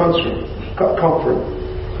 different comfort.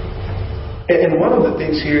 And one of the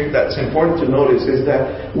things here that's important to notice is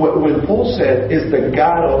that when Paul said is the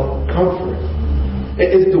God of comfort,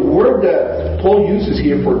 is the word that Paul uses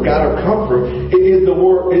here for God of comfort. It is the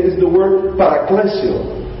word paraklesio,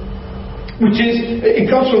 which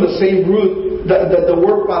comes from the same root that the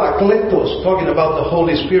word parakletos, talking about the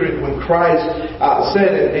Holy Spirit. When Christ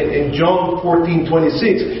said in John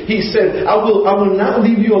 14:26, he said, I will not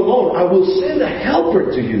leave you alone. I will send a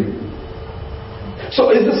helper to you. So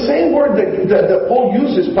it's the same word that Paul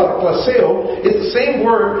uses, paraklaseo. It's the same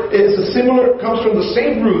word. Comes from the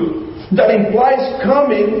same root that implies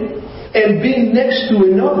coming and being next to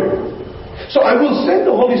another. So I will send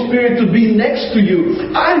the Holy Spirit to be next to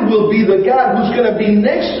you. I will be the God who's going to be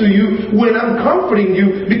next to you when I'm comforting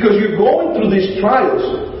you because you're going through these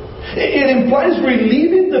trials. It implies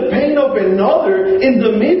relieving the pain of another in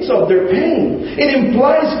the midst of their pain. It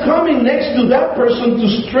implies coming next to that person to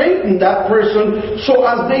strengthen that person, so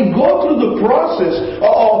as they go through the process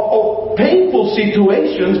of painful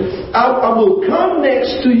situations, I will come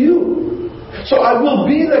next to you. So I will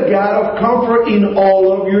be the God of comfort in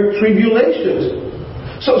all of your tribulations.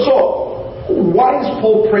 So why is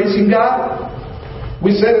Paul praising God?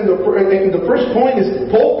 We said in the first point is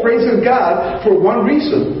Paul praises God for one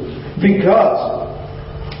reason. Because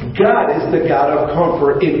God is the God of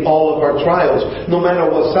comfort in all of our trials. No matter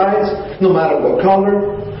what size, no matter what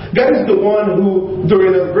color. God is the one who,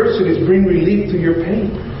 during adversities, brings relief to your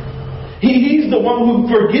pain. He's the one who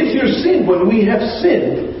forgives your sin when we have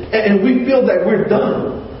sinned and we feel that we're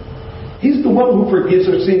done. He's the one who forgives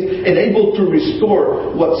our sins and able to restore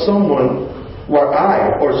what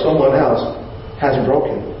I or someone else has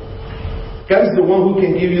broken. God is the one who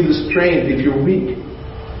can give you the strength if you're weak.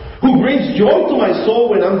 Who brings joy to my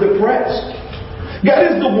soul when I'm depressed.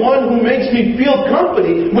 God is the one who makes me feel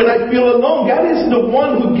company when I feel alone. God is the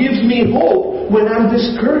one who gives me hope when I'm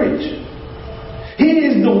discouraged. He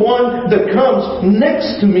is the one that comes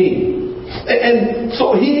next to me. And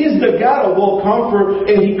so He is the God of all comfort,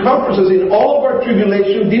 and He comforts us in all of our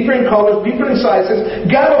tribulation, different colors, different sizes.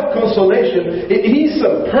 God of consolation. He's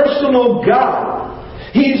a personal God.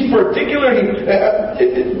 He's particularly,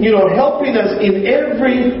 helping us in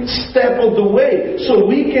every step of the way, so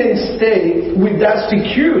we can stay with that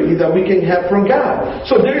security that we can have from God.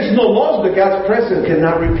 So there is no loss that God's presence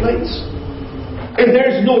cannot replace, and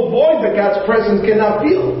there is no void that God's presence cannot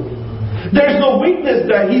fill. There is no weakness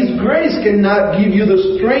that His grace cannot give you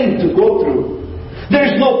the strength to go through. There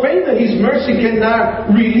is no pain that His mercy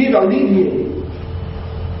cannot alleviate.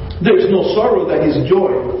 There's no sorrow that His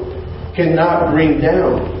joy cannot bring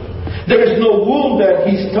down. There is no wound that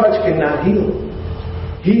His touch cannot heal.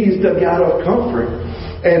 He is the God of comfort.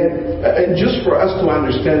 And just for us to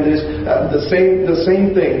understand this, the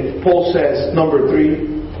same thing Paul says, number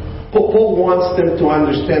 3. Paul wants them to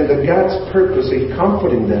understand that God's purpose in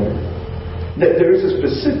comforting them, that there is a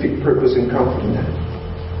specific purpose in comforting them.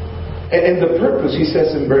 And the purpose, he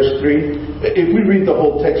says in verse 3, if we read the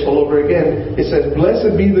whole text all over again, it says,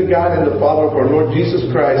 "Blessed be the God and the Father of our Lord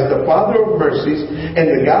Jesus Christ, the Father of mercies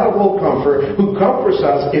and the God of all comfort, who comforts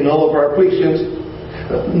us in all of our afflictions."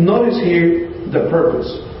 Notice here the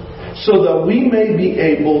purpose. So that we may be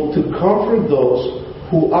able to comfort those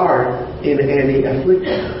who are in any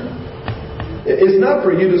affliction. It's not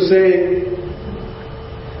for you to say,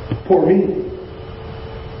 "Poor me."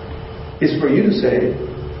 It's for you to say,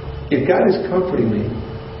 if God is comforting me,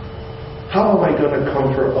 how am I going to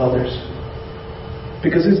comfort others?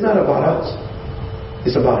 Because it's not about us.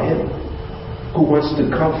 It's about Him, who wants to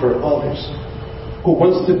comfort others, who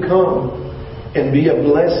wants to come and be a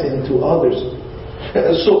blessing to others.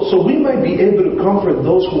 So we might be able to comfort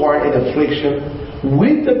those who are in affliction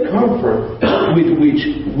with the comfort with which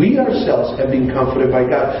we ourselves have been comforted by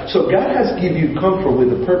God. So God has given you comfort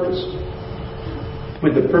with a purpose.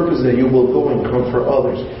 With the purpose that you will go and comfort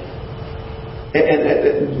others.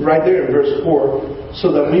 And right there in verse 4,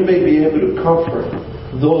 so that we may be able to comfort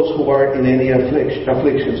those who are in any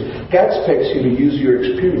afflictions. God expects you to use your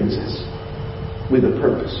experiences with a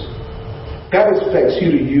purpose. God expects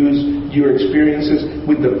you to use your experiences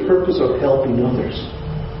with the purpose of helping others.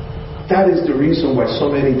 That is the reason why so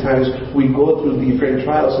many times we go through different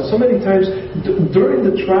trials. And so many times during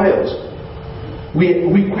the trials,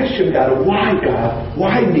 we question God, why God?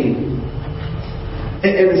 Why me?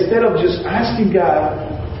 And instead of just asking God,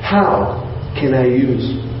 how can I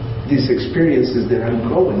use these experiences that I'm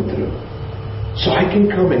going through so I can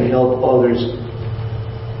come and help others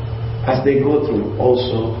as they go through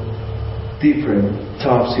also different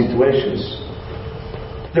tough situations.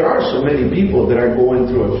 There are so many people that are going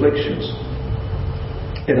through afflictions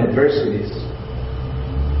and adversities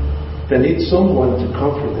that need someone to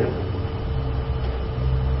comfort them.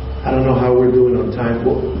 I don't know how we're doing on time.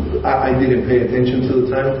 Well, I didn't pay attention to the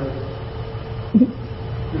time.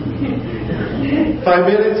 5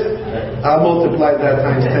 minutes? I'll multiply that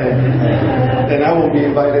times 10. And I won't be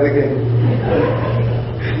invited again.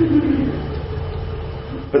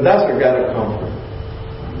 But that's our God of comfort.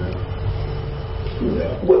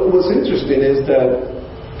 What's interesting is that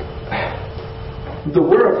the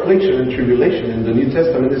word affliction and tribulation in the New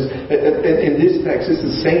Testament is, in this text, is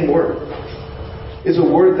the same word. It's a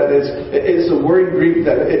word that is a word in Greek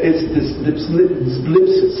that is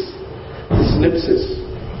dyslipsis.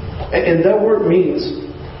 And that word means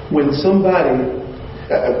when somebody,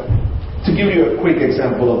 to give you a quick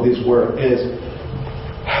example of this word is,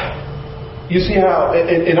 you see how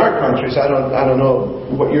in our countries, I don't know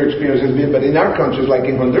what your experience has been, but in our countries, like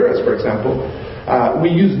in Honduras, for example, we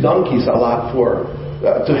use donkeys a lot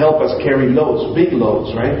to help us carry loads, big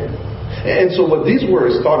loads, right? And so what this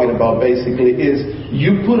word is talking about basically is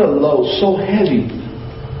you put a load so heavy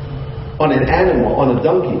on an animal, on a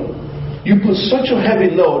donkey, you put such a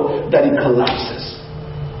heavy load that it collapses.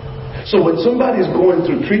 So when somebody is going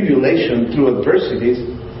through tribulation, through adversities,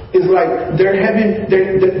 it's like they're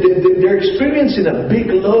experiencing a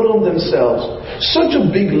big load on themselves. Such a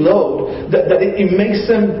big load that it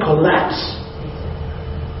makes them collapse.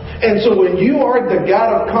 And so when you are the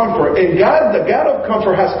God of comfort, and the God of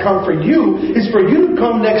comfort has come for you, is for you to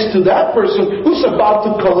come next to that person who's about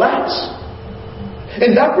to collapse.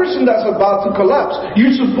 And that person that's about to collapse,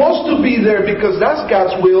 you're supposed to be there because that's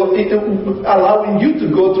God's will, allowing you to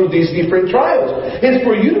go through these different trials. It's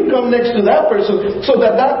for you to come next to that person so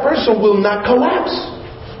that that person will not collapse.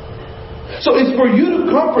 So it's for you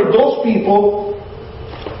to comfort those people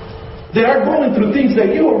that are going through things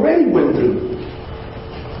that you already went through.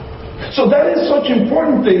 So that is such an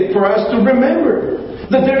important thing for us to remember,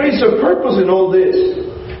 that there is a purpose in all this.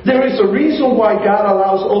 There is a reason why God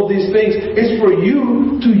allows all these things. It's for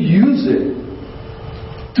you to use it.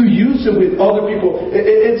 To use it with other people.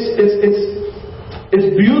 It's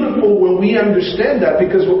beautiful when we understand that,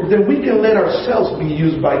 because then we can let ourselves be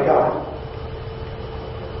used by God.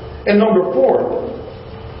 And number four,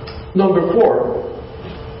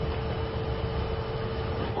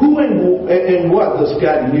 who and what does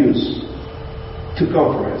God use to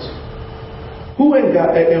comfort us? Who and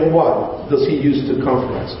what does He use to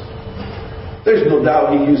comfort us? There's no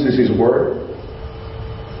doubt He uses His Word.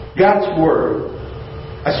 God's Word,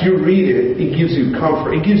 as you read it, it gives you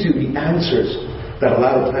comfort. It gives you the answers that a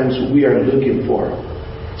lot of times we are looking for.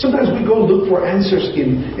 Sometimes we go look for answers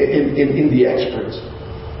in the experts.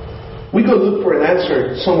 We go look for an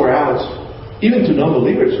answer somewhere else. Even to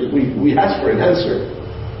non-believers, we ask for an answer.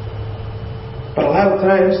 But a lot of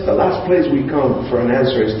times, the last place we come for an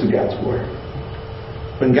answer is to God's Word.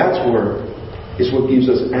 When God's Word is what gives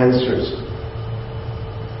us answers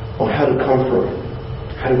on how to comfort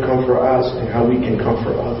us and how we can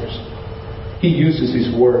comfort others. He uses His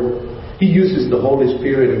Word. He uses the Holy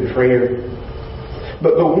Spirit in prayer.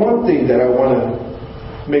 But the one thing that I want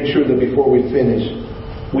to make sure that before we finish,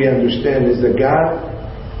 we understand is that God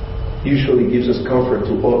usually gives us comfort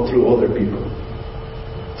through other people.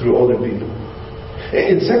 Through other people.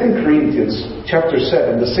 In 2 Corinthians chapter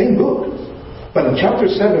 7, the same book, but in chapter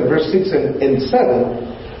 7, verse 6 and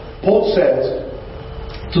 7, Paul says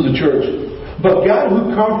to the church, "But God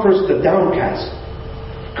who comforts the downcast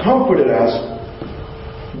comforted us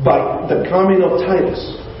by the coming of Titus."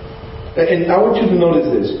 And I want you to notice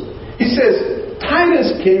this. He says,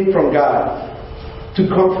 Titus came from God to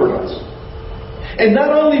comfort us. And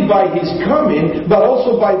not only by his coming, but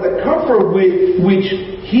also by the comfort with which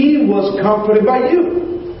he was comforted by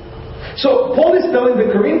you. So Paul is telling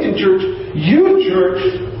the Corinthian church, you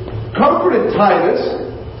church comforted Titus,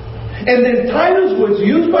 and then Titus was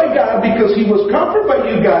used by God because he was comforted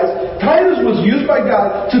by you guys. Titus was used by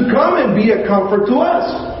God to come and be a comfort to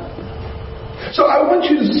us. So I want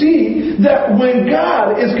you to see that when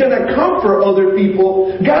God is going to comfort other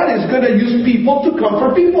people, God is going to use people to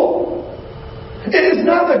comfort people. It is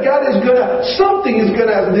not that God is something is going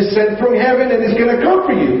to descend from heaven and is going to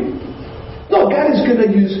comfort you. No, God is going to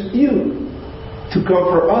use you to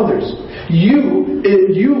comfort others. You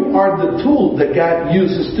are the tool that God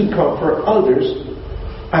uses to comfort others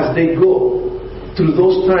as they go through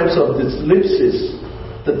those times of ellipsis,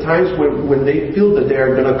 the times when they feel that they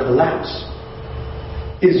are going to collapse.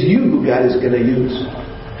 It's you who God is going to use.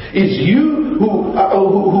 It's you who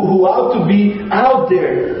ought to be out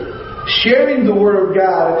there sharing the Word of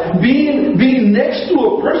God, being next to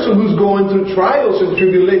a person who's going through trials and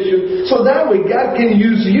tribulation, so that way God can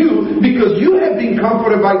use you because you have been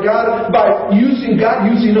comforted by God by using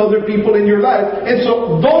other people in your life. And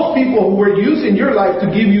so those people who were using your life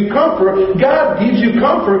to give you comfort, God gives you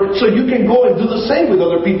comfort so you can go and do the same with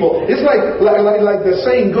other people. It's like the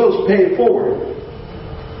saying goes, pay it forward.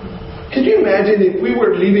 Could you imagine if we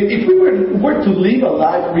were to live a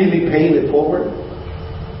life really paying it forward?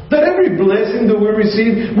 That every blessing that we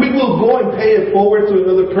receive, we will go and pay it forward to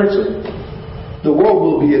another person. The world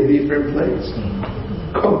will be a different place.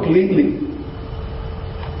 Completely.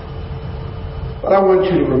 But I want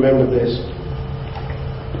you to remember this.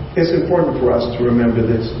 It's important for us to remember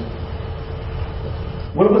this.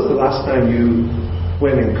 When was the last time you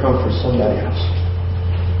went and comforted somebody else?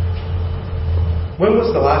 When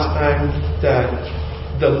was the last time that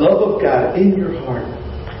the love of God in your heart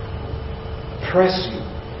pressed you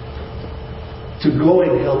to go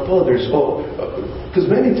and help others? Oh, because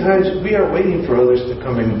many times we are waiting for others to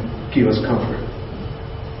come and give us comfort.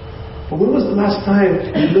 But when was the last time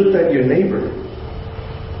you looked at your neighbor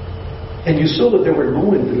and you saw what they were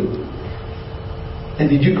going through? And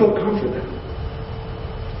did you go comfort them?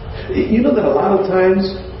 You know that a lot of times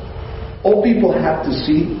all people have to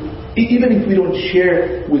see, even if we don't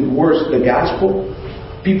share with words the gospel,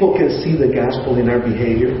 people can see the gospel in our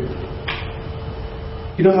behavior.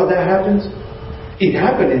 You know how that happens? It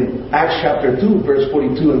happened in Acts chapter 2, verse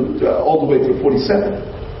 42 and all the way through 47.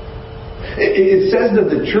 It says that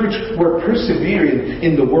the church were persevering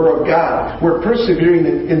in the Word of God, were persevering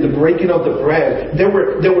in the breaking of the bread. They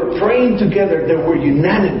were praying together. They were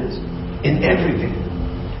unanimous in everything.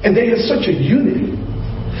 And they had such a unity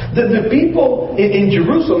that the people in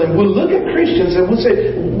Jerusalem will look at Christians and will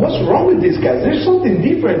say, what's wrong with these guys? There's something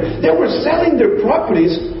different. They were selling their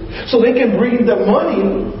properties so they can bring the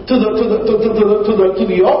money to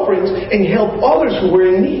the offerings and help others who were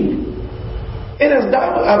in need. And as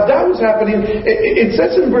that was happening, it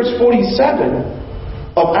says in verse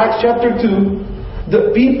 47 of Acts chapter 2,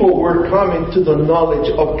 the people were coming to the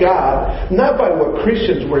knowledge of God, not by what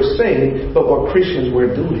Christians were saying, but what Christians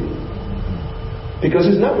were doing. Because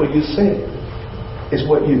it's not what you say, it's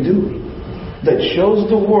what you do that shows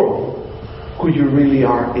the world who you really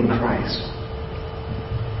are in Christ.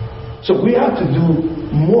 So we have to do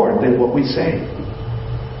more than what we say.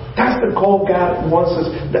 That's the call God wants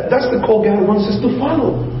us. That's the call God wants us to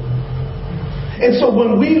follow. And so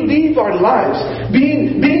when we live our lives,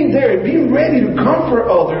 being there, being ready to comfort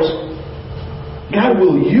others, God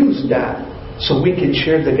will use that so we can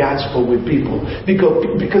share the gospel with people.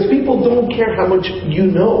 Because people don't care how much you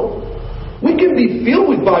know. We can be filled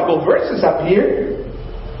with Bible verses up here.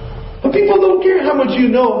 But people don't care how much you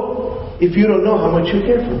know if you don't know how much you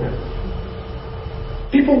care for them.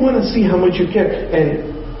 People want to see how much you care.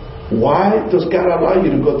 And why does God allow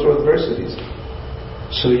you to go through adversities?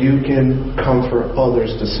 So you can comfort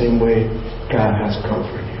others the same way God has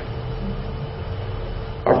comforted you.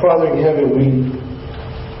 Our Father in heaven,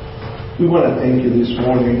 we want to thank you this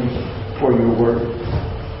morning for your word.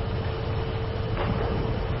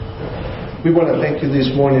 We want to thank you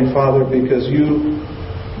this morning, Father, because you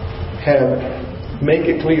have made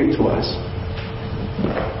it clear to us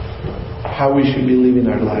how we should be living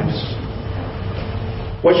our lives.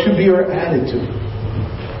 What should be our attitude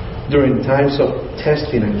during times of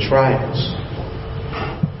testing and trials?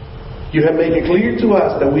 You have made it clear to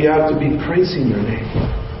us that we ought to be praising your name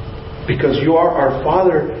because you are our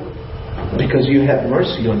Father, because you had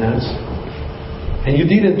mercy on us. And you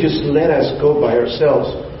didn't just let us go by ourselves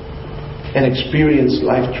and experience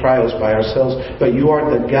life trials by ourselves, but you are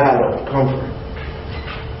the God of comfort.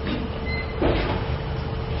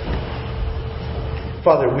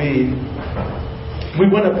 Father, we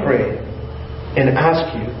want to pray and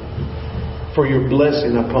ask you for your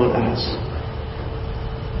blessing upon us.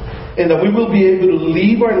 And that we will be able to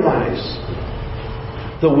live our lives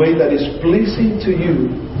the way that is pleasing to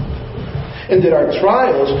you. And that our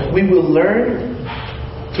trials, we will learn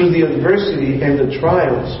through the adversity and the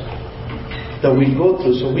trials that we go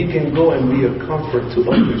through so we can go and be a comfort to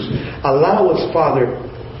others. Allow us, Father,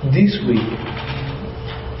 this week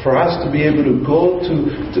for us to be able to go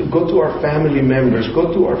to our family members,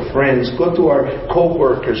 go to our friends, go to our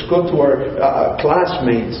co-workers, go to our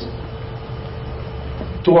classmates,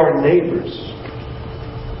 to our neighbors.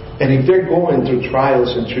 And if they're going through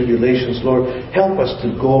trials and tribulations, Lord, help us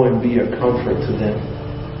to go and be a comfort to them.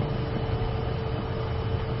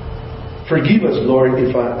 Forgive us, Lord,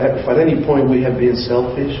 if at any point we have been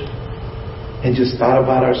selfish and just thought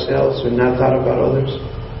about ourselves and not thought about others.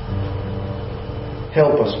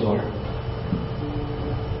 Help us, Lord,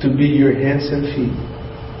 to be your hands and feet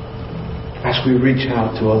as we reach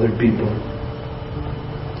out to other people.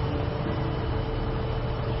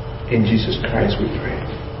 In Jesus Christ we pray.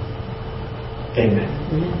 Amen.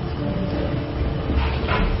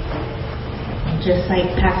 Just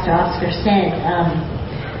like Pastor Oscar said,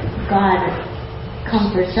 God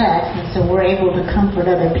comforts us, and so we're able to comfort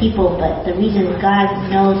other people. But the reason God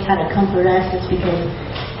knows how to comfort us is because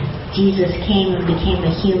Jesus came and became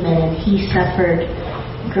a human, and He suffered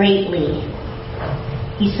greatly.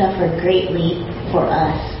 He suffered greatly for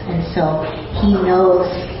us, and so He knows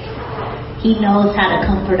how to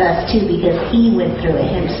comfort us too, because He went through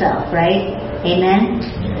it Himself, right? Amen?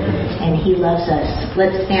 And He loves us.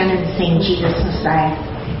 Let's stand and sing Jesus Messiah.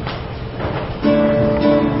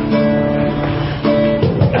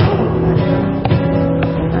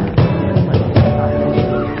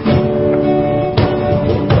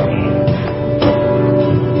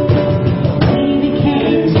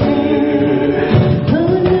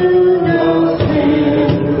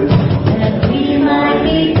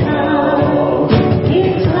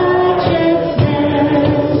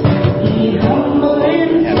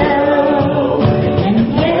 And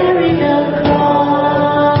carry the cross.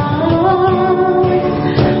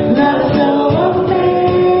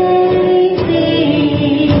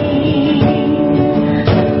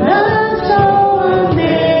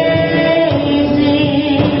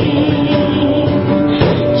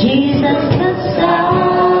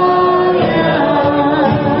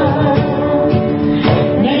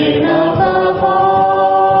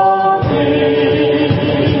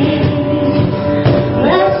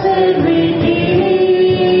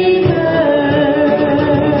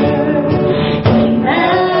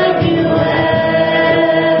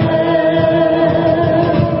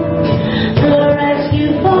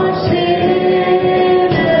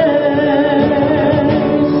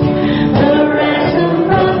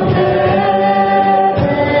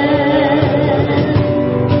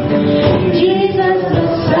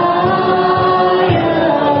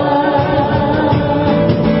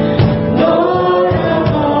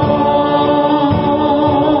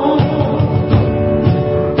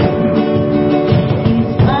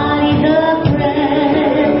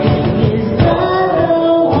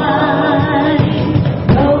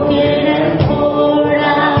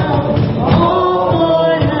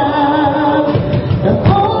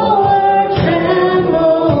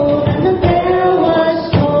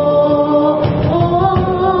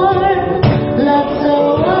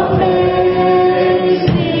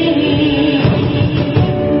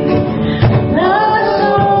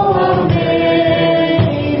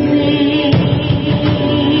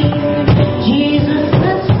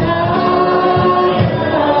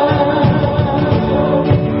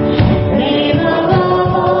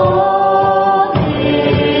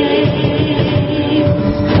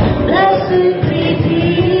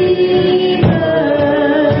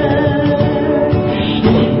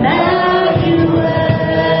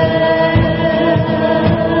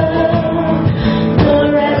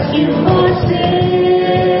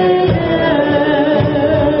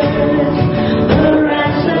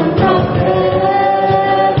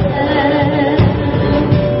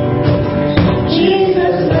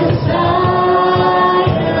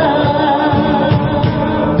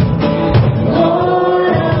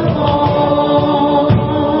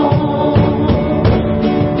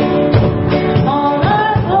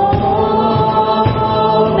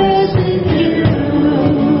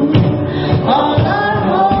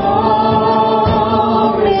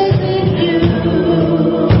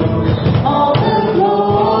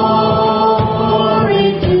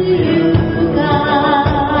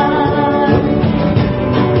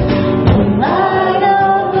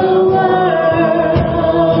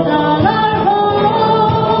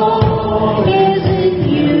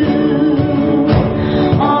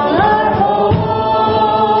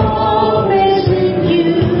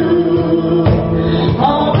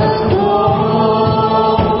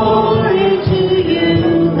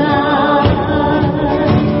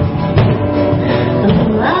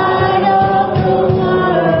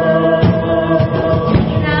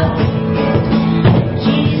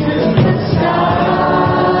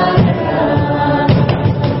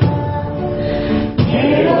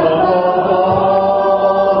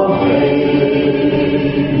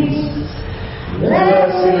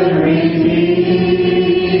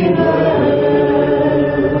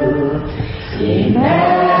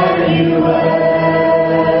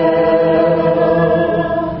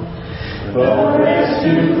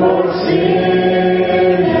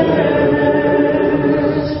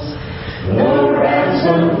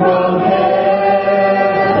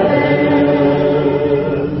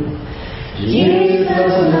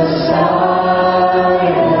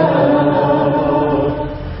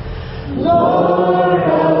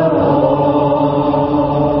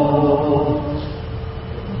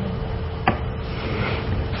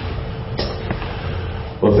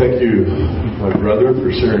 thank you, my brother,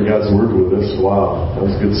 for sharing God's Word with us. Wow, that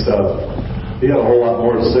was good stuff. He had a whole lot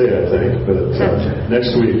more to say, I think, but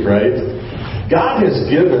next week, right? God has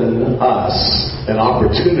given us an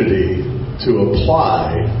opportunity to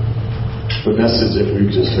apply the message that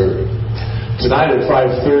we've just heard. Tonight at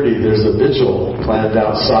 5:30, there's a vigil planned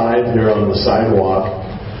outside here on the sidewalk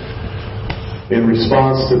in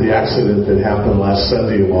response to the accident that happened last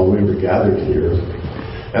Sunday while we were gathered here.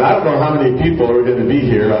 And I don't know how many people are going to be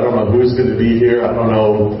here. I don't know who's going to be here. I don't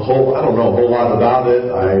know a whole lot about it.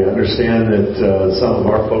 I understand that some of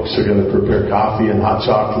our folks are going to prepare coffee and hot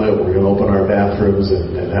chocolate. We're going to open our bathrooms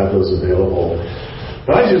and have those available.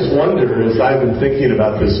 But I just wonder, as I've been thinking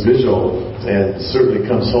about this vigil, and certainly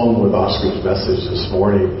comes home with Oscar's message this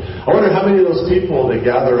morning, I wonder how many of those people that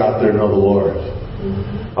gather out there know the Lord.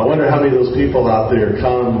 I wonder how many of those people out there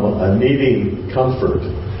come needing comfort.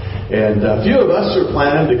 And a few of us are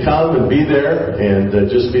planning to come and be there and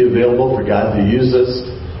just be available for God to use us.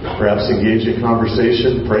 Perhaps engage in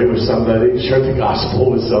conversation, pray with somebody, share the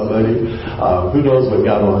gospel with somebody. Who knows what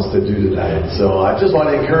God wants to do tonight. So I just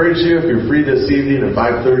want to encourage you, if you're free this evening at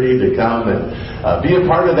 5:30, to come and be a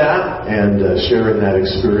part of that and share in that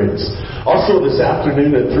experience. Also this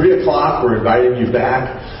afternoon at 3 o'clock, we're inviting you back.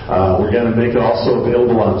 We're going to make it also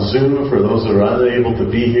available on Zoom for those that are unable to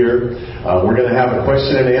be here. We're going to have a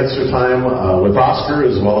question and answer time with Oscar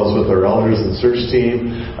as well as with our elders and search team.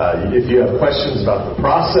 If you have questions about the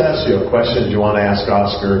process, you have questions you want to ask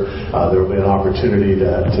Oscar, there will be an opportunity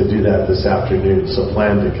to do that this afternoon. So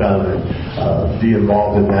plan to come and be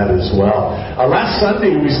involved in that as well. Last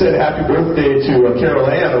Sunday we said happy birthday to Carol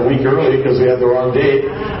Ann a week early because we had the wrong date.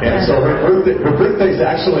 And so her birthday is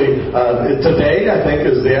actually today, I think,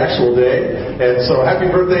 is the actual day. And so happy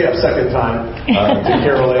birthday a second time to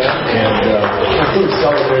Carol Ann. And please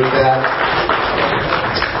celebrate that.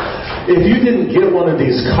 If you didn't get one of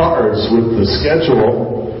these cards with the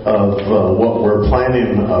schedule of what we're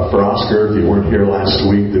planning for Oscar, if you weren't here last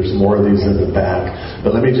week, there's more of these in the back.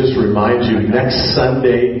 But let me just remind you, next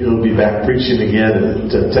Sunday he'll be back preaching again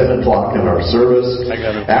at 10 o'clock in our service.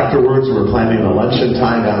 Afterwards, we're planning a luncheon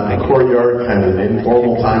time out in the courtyard, kind of an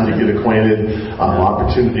informal time to get acquainted,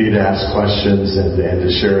 opportunity to ask questions and to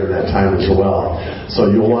share in that time as well. So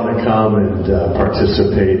you'll want to come and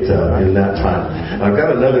participate in that time. And I've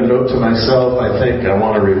got another note to myself. I think I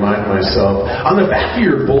want to remind myself, on the back of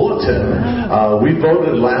your bulletin, we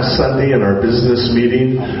voted last Sunday in our business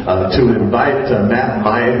meeting to invite Matt and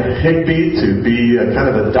Maya Higby to be kind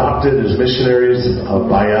of adopted as missionaries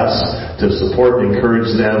by us, to support and encourage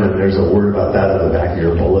them. And there's a word about that on the back of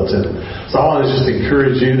your bulletin. So I want to just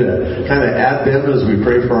encourage you to kind of add them as we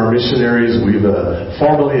pray for our missionaries. We've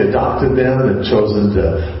formally adopted them and chosen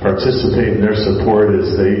to participate in their support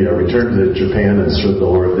as they return to Japan and serve the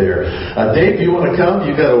Lord there. Dave, you want to come?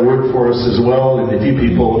 You got a word for us as well. And if you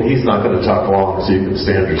people, he's not going to talk long, so you can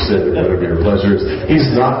stand or sit or whatever your pleasure is. He's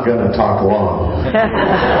not going to talk long.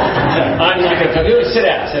 I'm not going to talk. Sit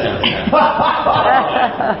down.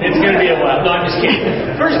 It's going to be a while. No, I'm just kidding.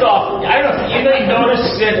 First off, I don't know if you notice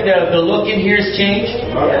that the look in here has changed.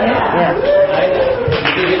 Yeah.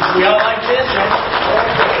 We all like this,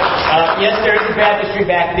 right? Yes, there is a baptistry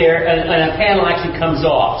back there, and a panel actually comes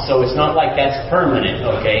off, so it's not like that's permanent,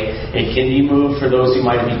 okay? It can be moved for those who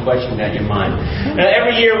might be questioning that in your mind.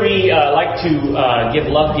 Every year we like to give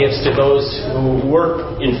love gifts to those who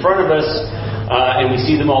work in front of us, and we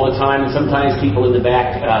see them all the time, and sometimes people in the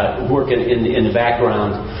back work in the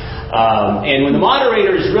background. And when the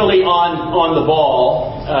moderator is really on the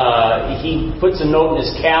ball, he puts a note in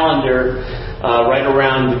his calendar right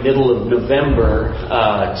around the middle of November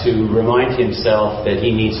to remind himself that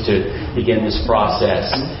he needs to begin this process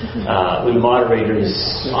when the moderator is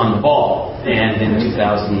on the ball. And in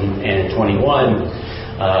 2021,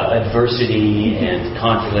 adversity and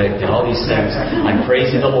conflict and all these things I'm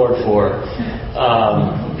praising the Lord for.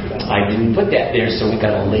 I didn't put that there, so we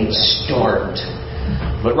got a late start.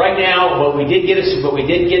 But right now, what we did get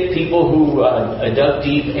people who dug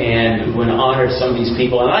deep and want to honor some of these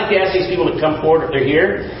people. And I'd like to ask these people to come forward if they're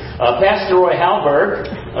here. Pastor Roy Halberg,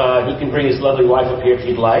 he can bring his lovely wife up here if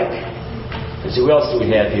you'd like. Let's see, who else do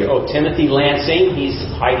we have here? Oh, Timothy Lansing, he's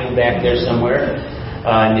hiding back there somewhere.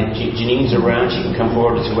 And Janine's around, she can come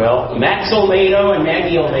forward as well. Max Olmedo and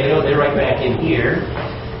Maggie Olmedo, they're right back in here.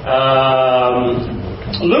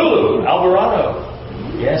 Lulu Alvarado,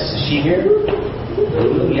 yes, is she here?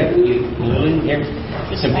 Lulu, yep. Lulu, yep.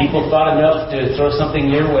 Some people thought enough to throw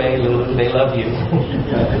something your way, Lulu. They love you.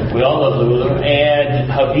 We all love Lulu.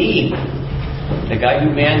 And Habib, the guy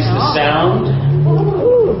who mans the sound.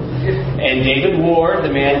 and David Ward,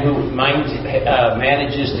 the man who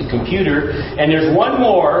manages the computer. And there's one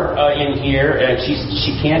more in here.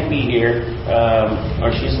 She can't be here,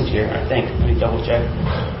 or she isn't here, I think. Let me double check.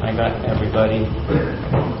 I got everybody.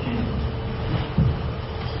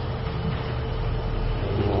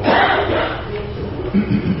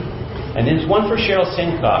 And then there's one for Cheryl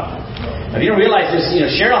Sincock. Now, if you don't realize this,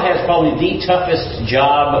 Cheryl has probably the toughest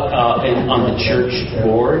job on the church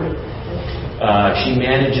board. She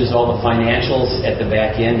manages all the financials at the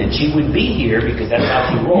back end, and she would be here because that's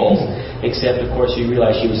how she rolls. Except, of course, you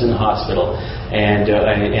realize she was in the hospital, and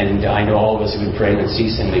I know all of us have been praying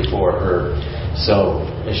unceasingly for her. So,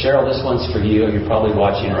 Cheryl, this one's for you. You're probably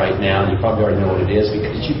watching right now, and you probably already know what it is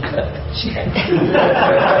because you cut the check.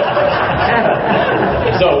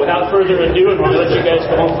 So, without further ado, I'm going to let you guys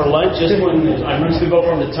go home for lunch. This one, I'm just going to go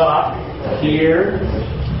from the top here.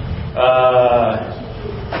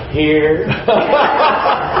 Here. Here.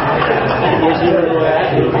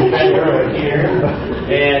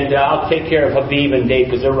 And I'll take care of Habib and Dave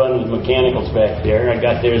because they're running the mechanicals back there. I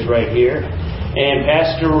got theirs right here. And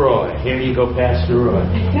Pastor Roy. Here you go, Pastor Roy. So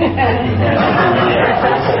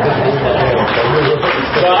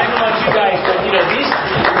I don't know about you guys, but these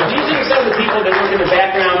are some of the people that work in the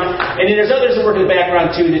background. And then there's others that work in the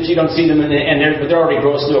background too that you don't see them, and they're already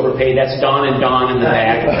grossly overpaid. That's Don and Don in the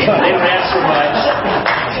back. They don't ask for much.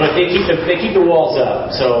 But they keep the walls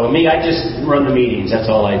up. So me, I just run the meetings. That's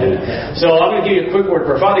all I do. So I'm going to give you a quick word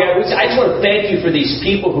for Father God. I just want to thank you for these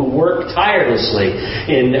people who work tirelessly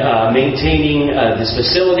in maintaining this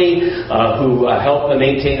facility, who help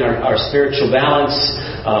maintain our spiritual balance,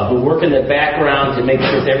 who work in the background to make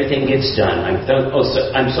sure that everything gets done.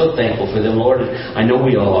 I'm so thankful for them, Lord. I know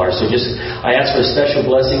we all are. So I ask for a special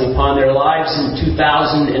blessing upon their lives in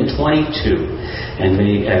 2022. And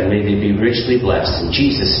may they be richly blessed. In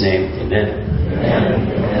Jesus' name, amen.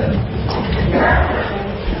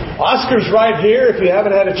 Oscar's right here. If you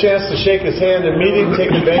haven't had a chance to shake his hand in meeting,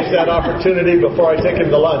 take advantage of that opportunity before I take him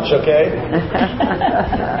to lunch, okay?